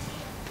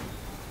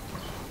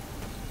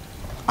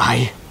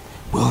 I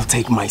will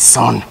take my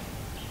son.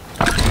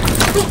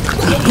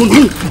 Please don't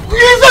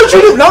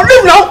leave now,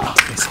 leave now!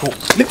 Let's go.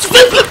 Let's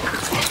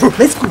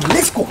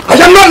go. I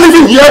am not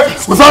leaving here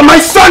without my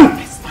son!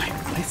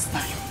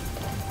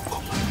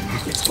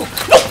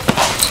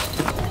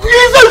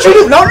 Please don't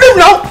leave now, leave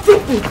now!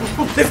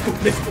 Let's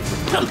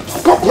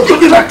go.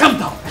 Calm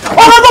down.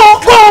 Oh,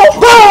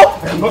 go!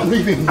 I am not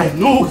leaving here.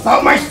 No,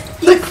 without my...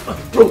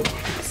 Bro,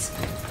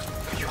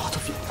 are you out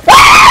of here?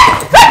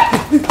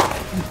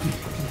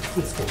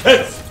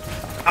 Heads!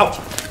 Out!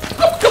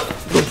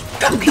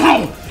 Calm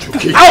down!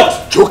 Joki! Out!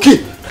 Joki!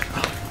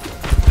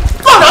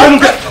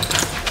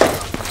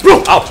 Bro,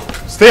 out!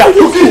 Stay out!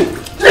 Joki!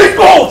 Let's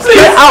go!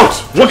 Stay out!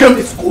 Welcome!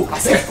 Let's go! I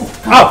said go!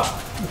 Out!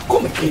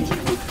 Come again!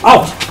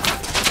 Out!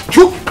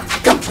 Joki!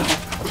 Calm down!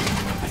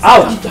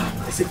 Out!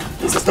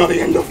 This is not the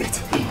end of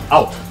it.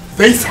 Out!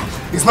 This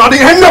is not the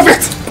end of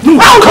it!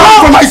 I'll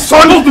come for my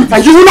son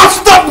and you will not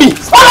stop me!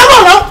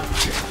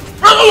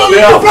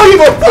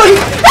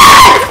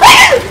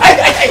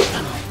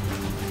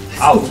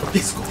 Out!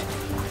 Let's go!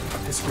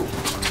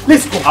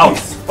 Let's go. Out!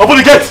 Open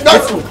the gate!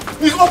 Let's go.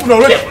 He's open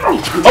already.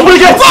 Open the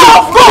gate! Go!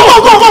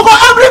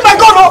 I'll bring my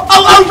gun.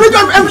 I'll bring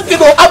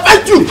everything. I'll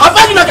fight you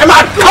like a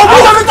man. I'll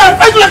bring everything. I'll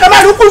fight you like a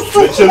man. Oh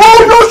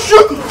no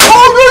shit!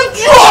 Oh no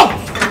job!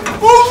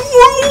 Oh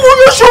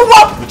no shit!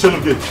 What? The chain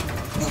of gate.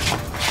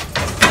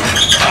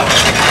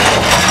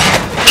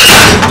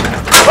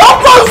 Oh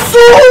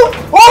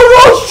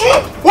no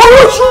shit!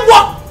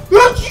 What?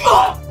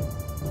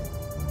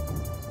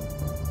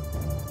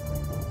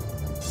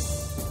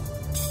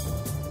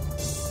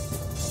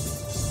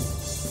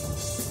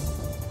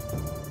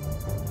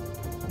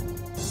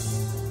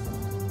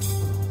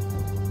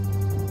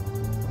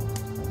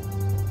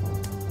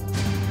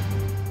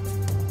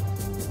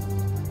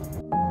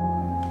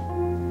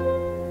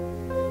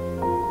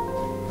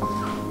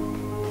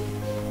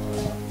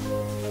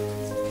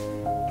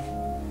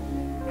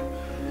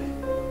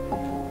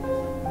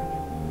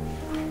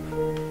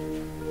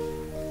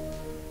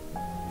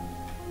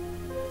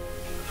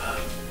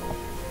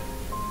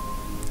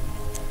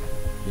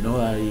 You know,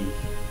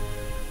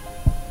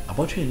 I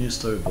bought you a new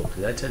storybook.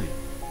 Did I tell you?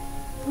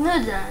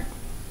 No, Dad.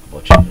 I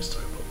bought you a new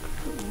storybook.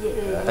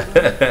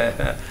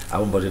 Yeah. I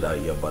haven't bought it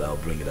out yet, but I'll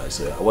bring it out.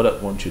 So what I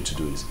want you to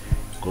do is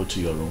go to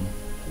your room,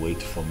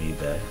 wait for me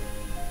there.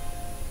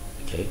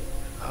 Okay?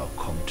 I'll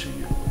come to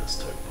you with a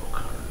storybook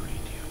and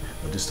read you.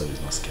 But this story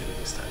is not scary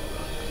this time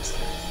around.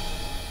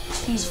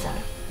 Please,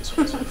 Dad. This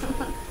one is very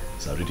funny.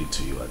 So I'll read it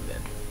to you and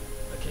then,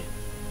 okay?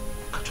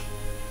 Catch up.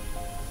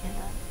 Yeah,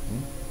 Dad.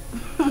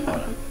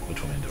 Alright, wait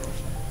for me in the room.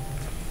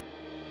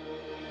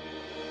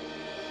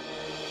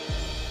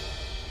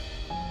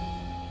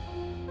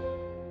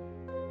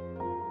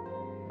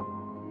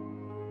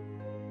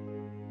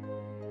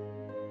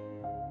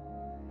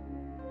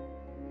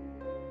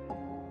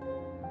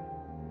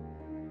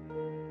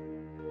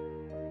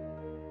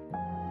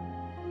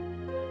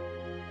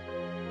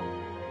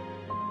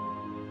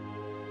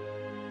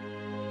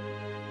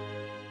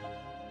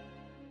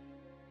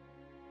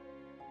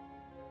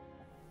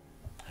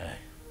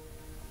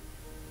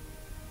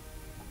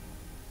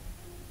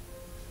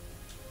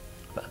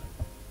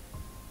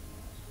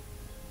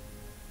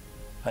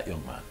 That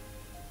young man.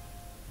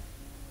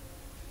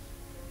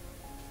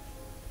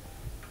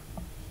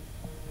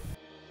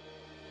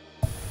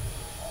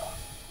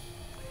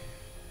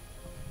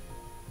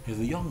 He's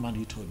the young man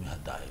you told me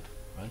had died,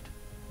 right?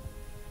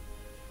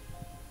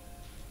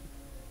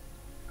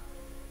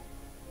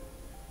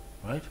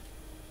 Right?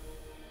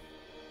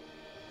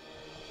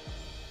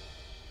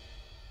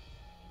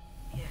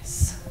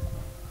 Yes.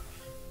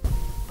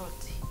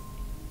 But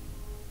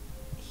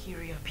he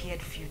reappeared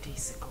a few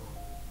days ago.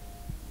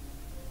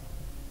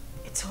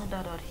 It turned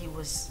out that he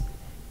was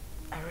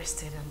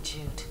arrested and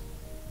jailed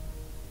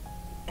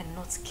and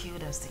not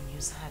killed as the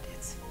news had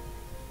it.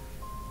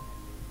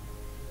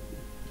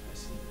 I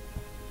see.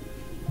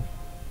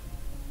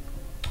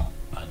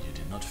 And you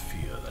did not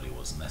fear that it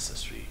was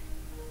necessary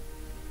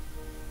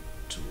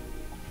to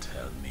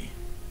tell me?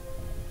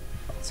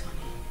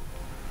 Tony,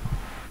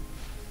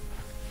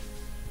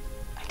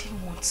 I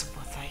didn't want to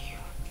bother you.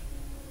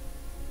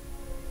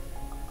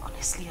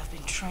 Honestly, I've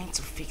been trying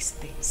to fix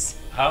things.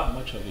 How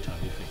much of it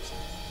have you fixed?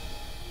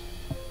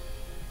 You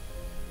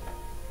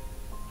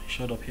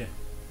showed up here.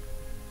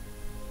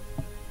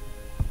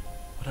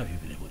 What have you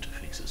been able to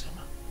fix,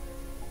 Uzema?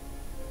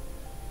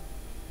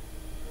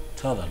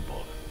 Tell that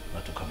boy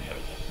not to come here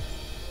again.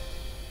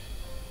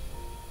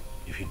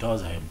 If he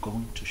does, I am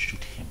going to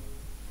shoot him.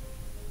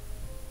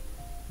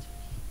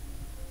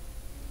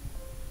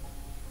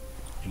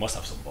 You must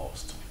have some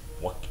balls to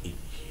walk in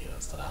here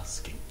and start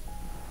asking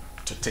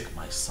to take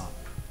my son.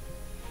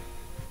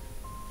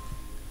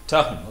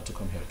 Tell him not to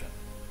come here again.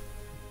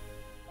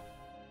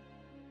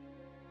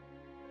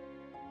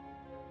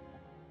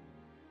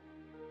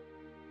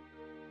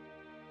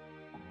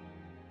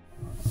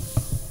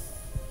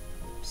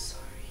 I'm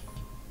sorry.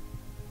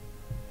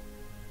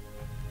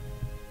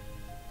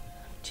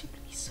 I'm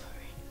deeply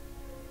sorry.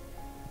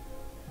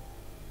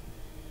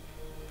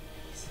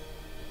 Please.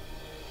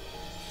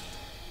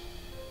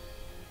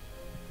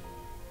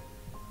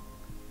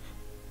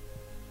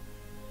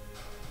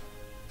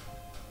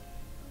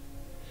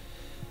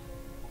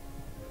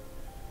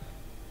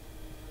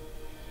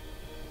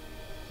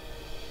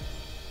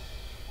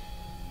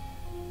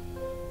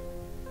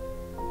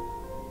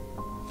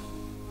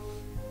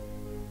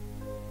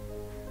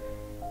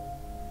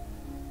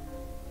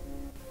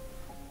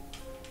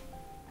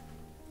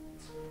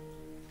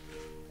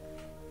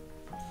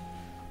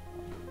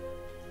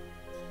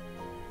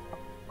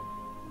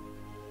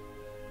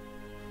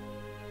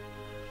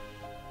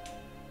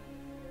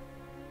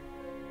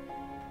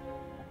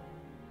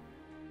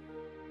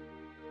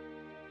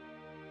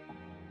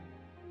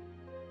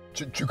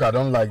 Chuka, I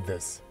don't like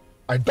this.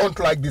 I don't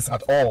like this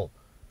at all.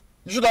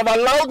 You should have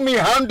allowed me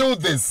handle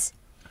this.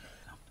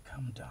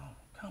 Calm down.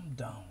 Calm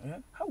down. Yeah?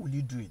 How will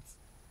you do it?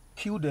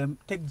 Kill them,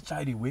 take the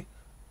child away?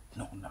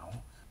 No, now.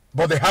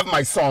 But they have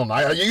my son.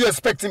 Are you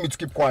expecting me to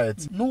keep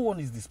quiet? No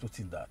one is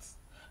disputing that.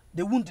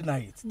 They won't deny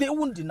it. They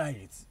won't deny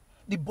it.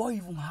 The boy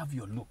even have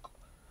your look.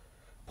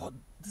 But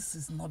this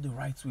is not the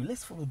right way.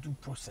 Let's follow due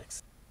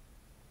process.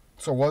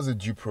 So what's the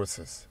due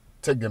process?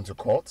 Take them to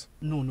court?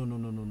 No.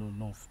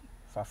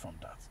 Far from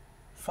that.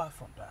 Far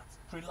from that.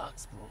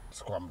 Relax, bro.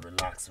 Scrum,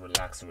 relax.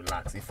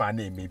 If I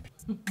name maybe.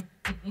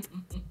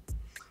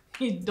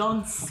 You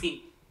don't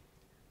see.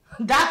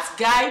 That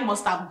guy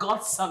must have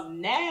got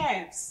some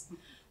nerves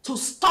to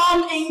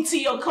storm into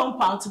your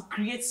compound to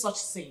create such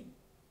scene.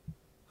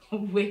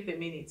 Wait a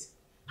minute.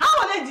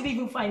 How on earth did you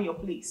even find your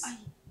place?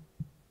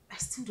 I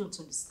still don't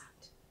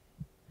understand.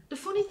 The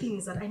funny thing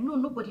is that I know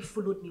nobody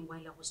followed me while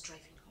I was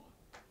driving home.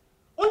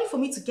 Only for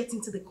me to get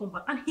into the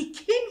compound and he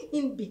came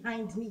in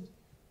behind me.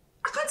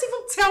 I can't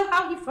even tell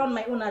how he found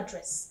my own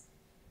address.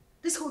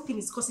 This whole thing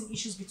is causing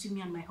issues between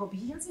me and my hubby.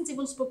 He hasn't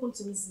even spoken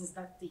to me since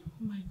that day.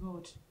 Oh my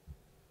God.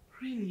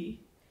 Really?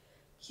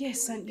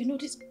 Yes, and you know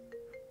this...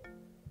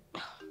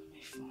 Oh,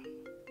 my phone.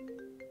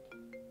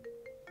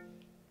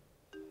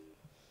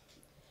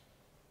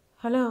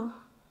 Hello?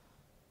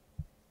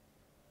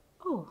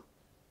 Oh,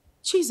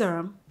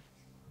 Chizaram.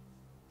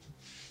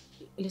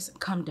 Listen,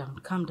 calm down,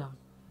 calm down.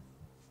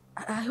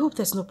 I hope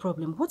there's no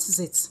problem. What is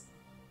it?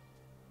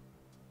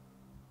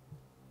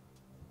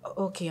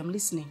 Okay, I'm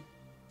listening.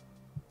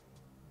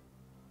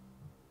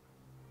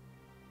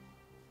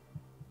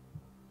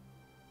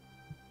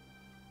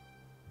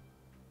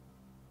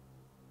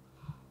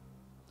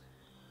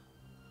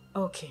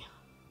 Okay.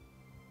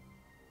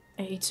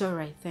 It's all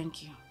right,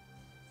 thank you.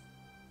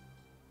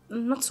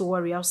 Not to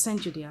worry, I'll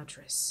send you the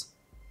address.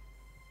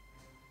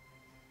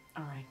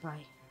 All right,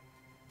 bye.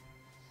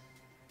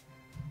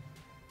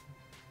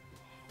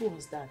 Who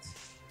was that?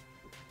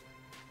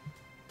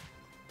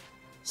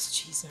 It's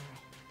Chizara.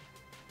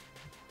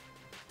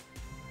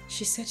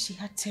 She said she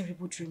had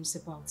terrible dreams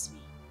about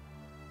me.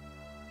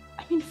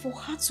 I mean, for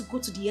her to go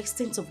to the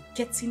extent of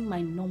getting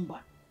my number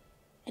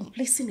and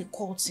placing a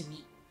call to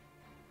me.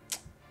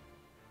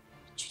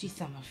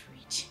 Judith, I'm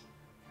afraid.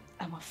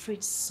 I'm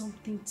afraid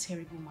something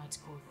terrible might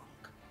go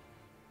wrong.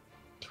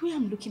 The way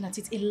I'm looking at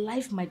it, a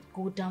life might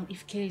go down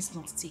if care is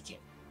not taken.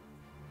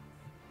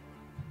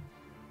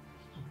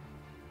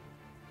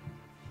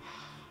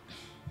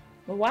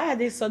 But why are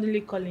they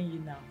suddenly calling you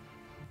now?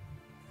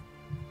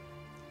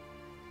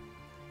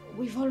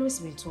 We've always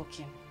been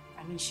talking.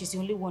 I mean, she's the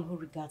only one who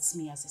regards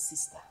me as a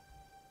sister.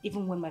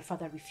 Even when my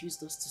father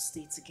refused us to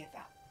stay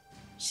together.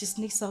 She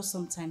sneaks out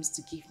sometimes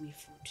to give me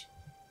food.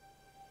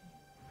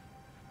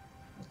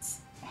 But,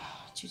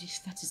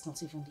 Judith, that is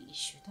not even the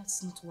issue.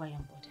 That's not why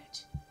I'm bothered.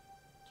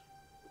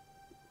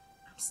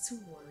 I'm still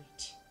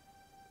worried.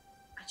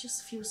 I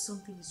just feel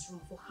something is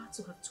wrong for her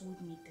to have told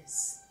me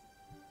this.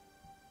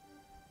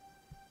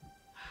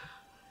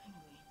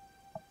 Anyway,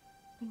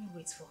 let me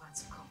wait for her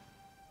to come.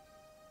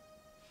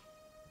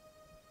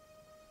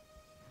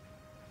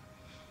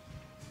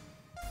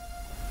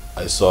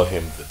 I saw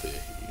him the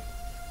day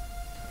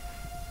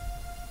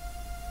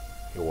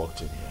he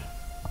walked in here.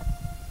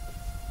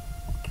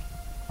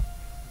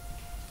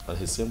 And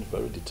he seemed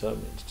very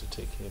determined to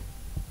take him.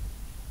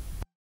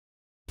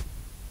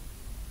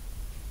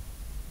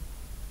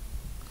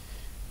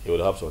 He would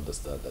have to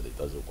understand that it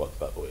doesn't work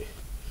that way.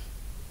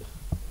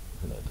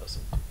 No, it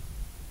doesn't.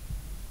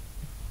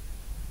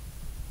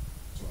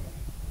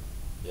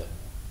 Yeah.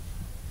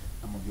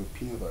 I'm of the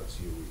opinion that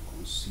you will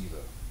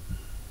consider.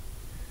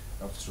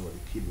 After all, the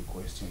key in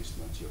question is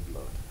not your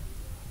blood.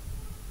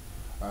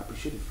 I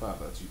appreciate the fact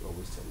that you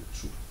always tell the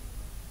truth.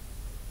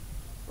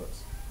 But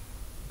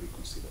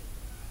reconsider.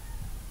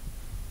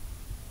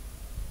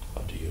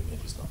 What do you mean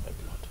he's not my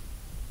blood?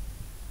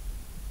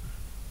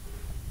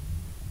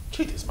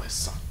 Kid is my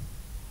son.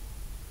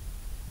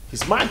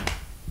 He's mine.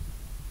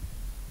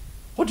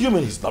 What do you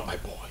mean he's not my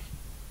boy?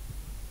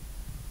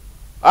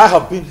 I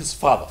have been his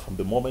father from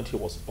the moment he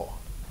was born.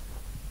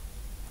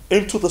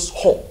 Into this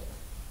home.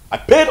 I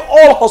paid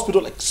all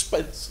hospital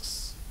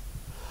expenses.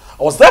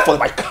 I was there for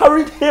him. I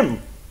carried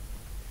him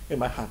in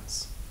my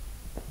hands.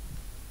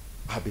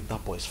 I have been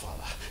that boy's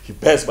father. He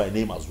bears my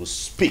name as we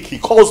speak. He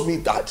calls me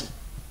daddy.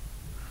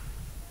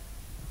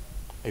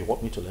 And you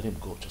want me to let him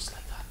go just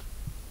like that?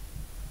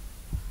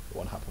 It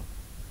won't happen.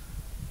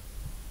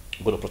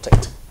 I'm going to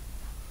protect him.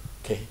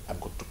 Okay? I'm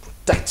going to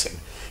protect him.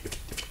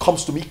 If it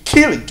comes to me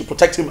killing to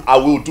protect him, I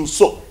will do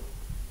so.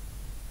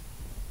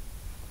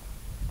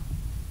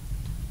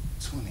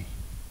 Tony,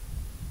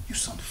 you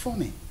sound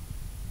funny.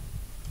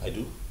 I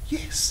do?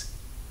 Yes.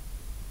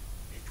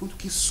 You want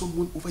to kill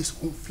someone over his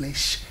own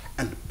flesh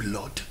and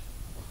blood?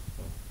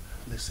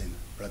 Listen,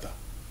 brother.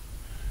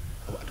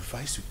 I would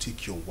advise you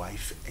take your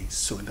wife and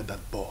surrender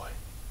that boy.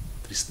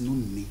 There is no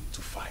need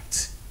to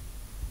fight.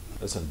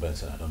 Listen,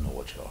 Benson, I don't know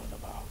what you're on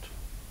about.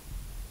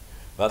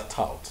 That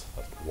tout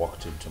that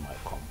walked into my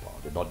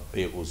compound did not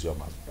pay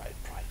Uzioma's bride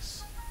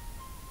price.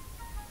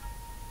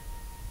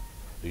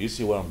 Do you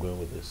see where I'm going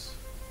with this?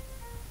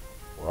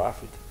 We're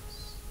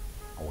Africans,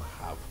 and we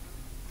have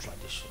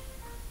tradition.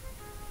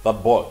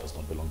 That boy does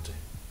not belong to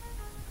him.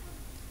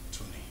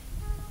 Tony,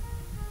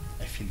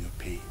 I feel your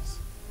pains.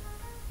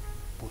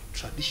 But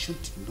tradition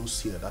did not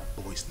say that that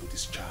boy is not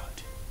his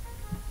child.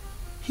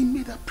 He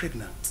made her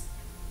pregnant.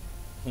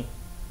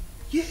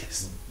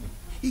 Yes.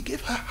 He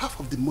gave her half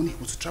of the money he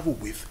was to travel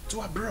with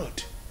to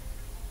abroad.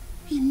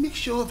 He made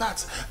sure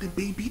that the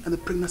baby and the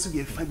pregnancy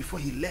were fine before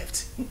he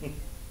left.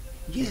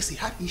 Yes, he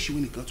had issue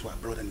when he got to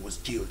abroad and he was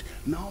jailed.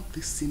 Now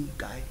this same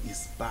guy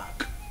is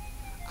back,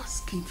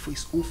 asking for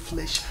his own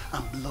flesh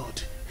and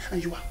blood.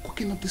 And you are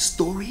cooking up this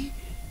story?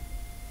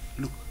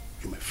 Look,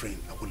 you're my friend,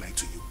 I will lie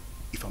to you.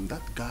 If I'm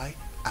that guy,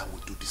 I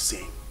will do the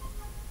same.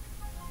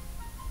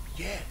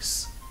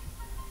 Yes.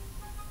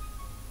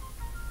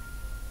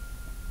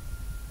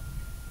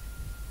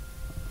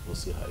 We'll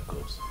see how it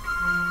goes.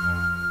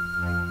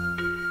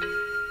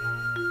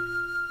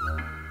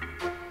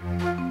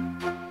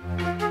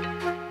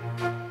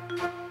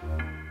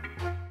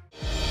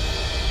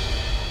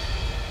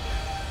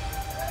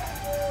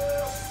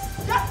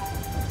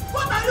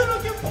 What are you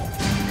looking for?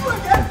 You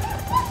again?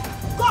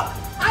 God,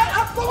 I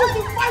am going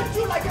to fight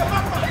you like a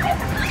madman.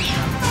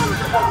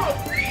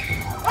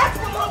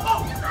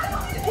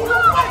 You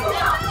will fight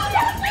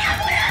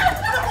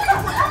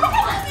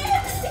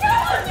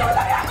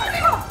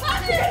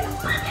me.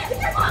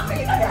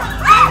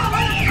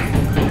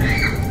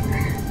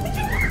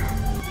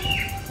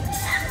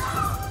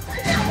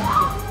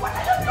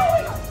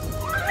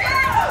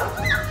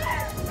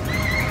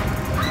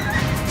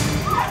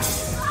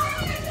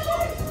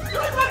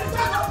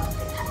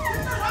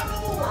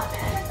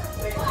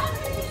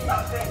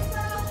 You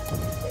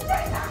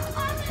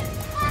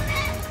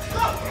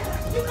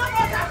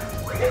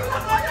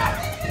come on!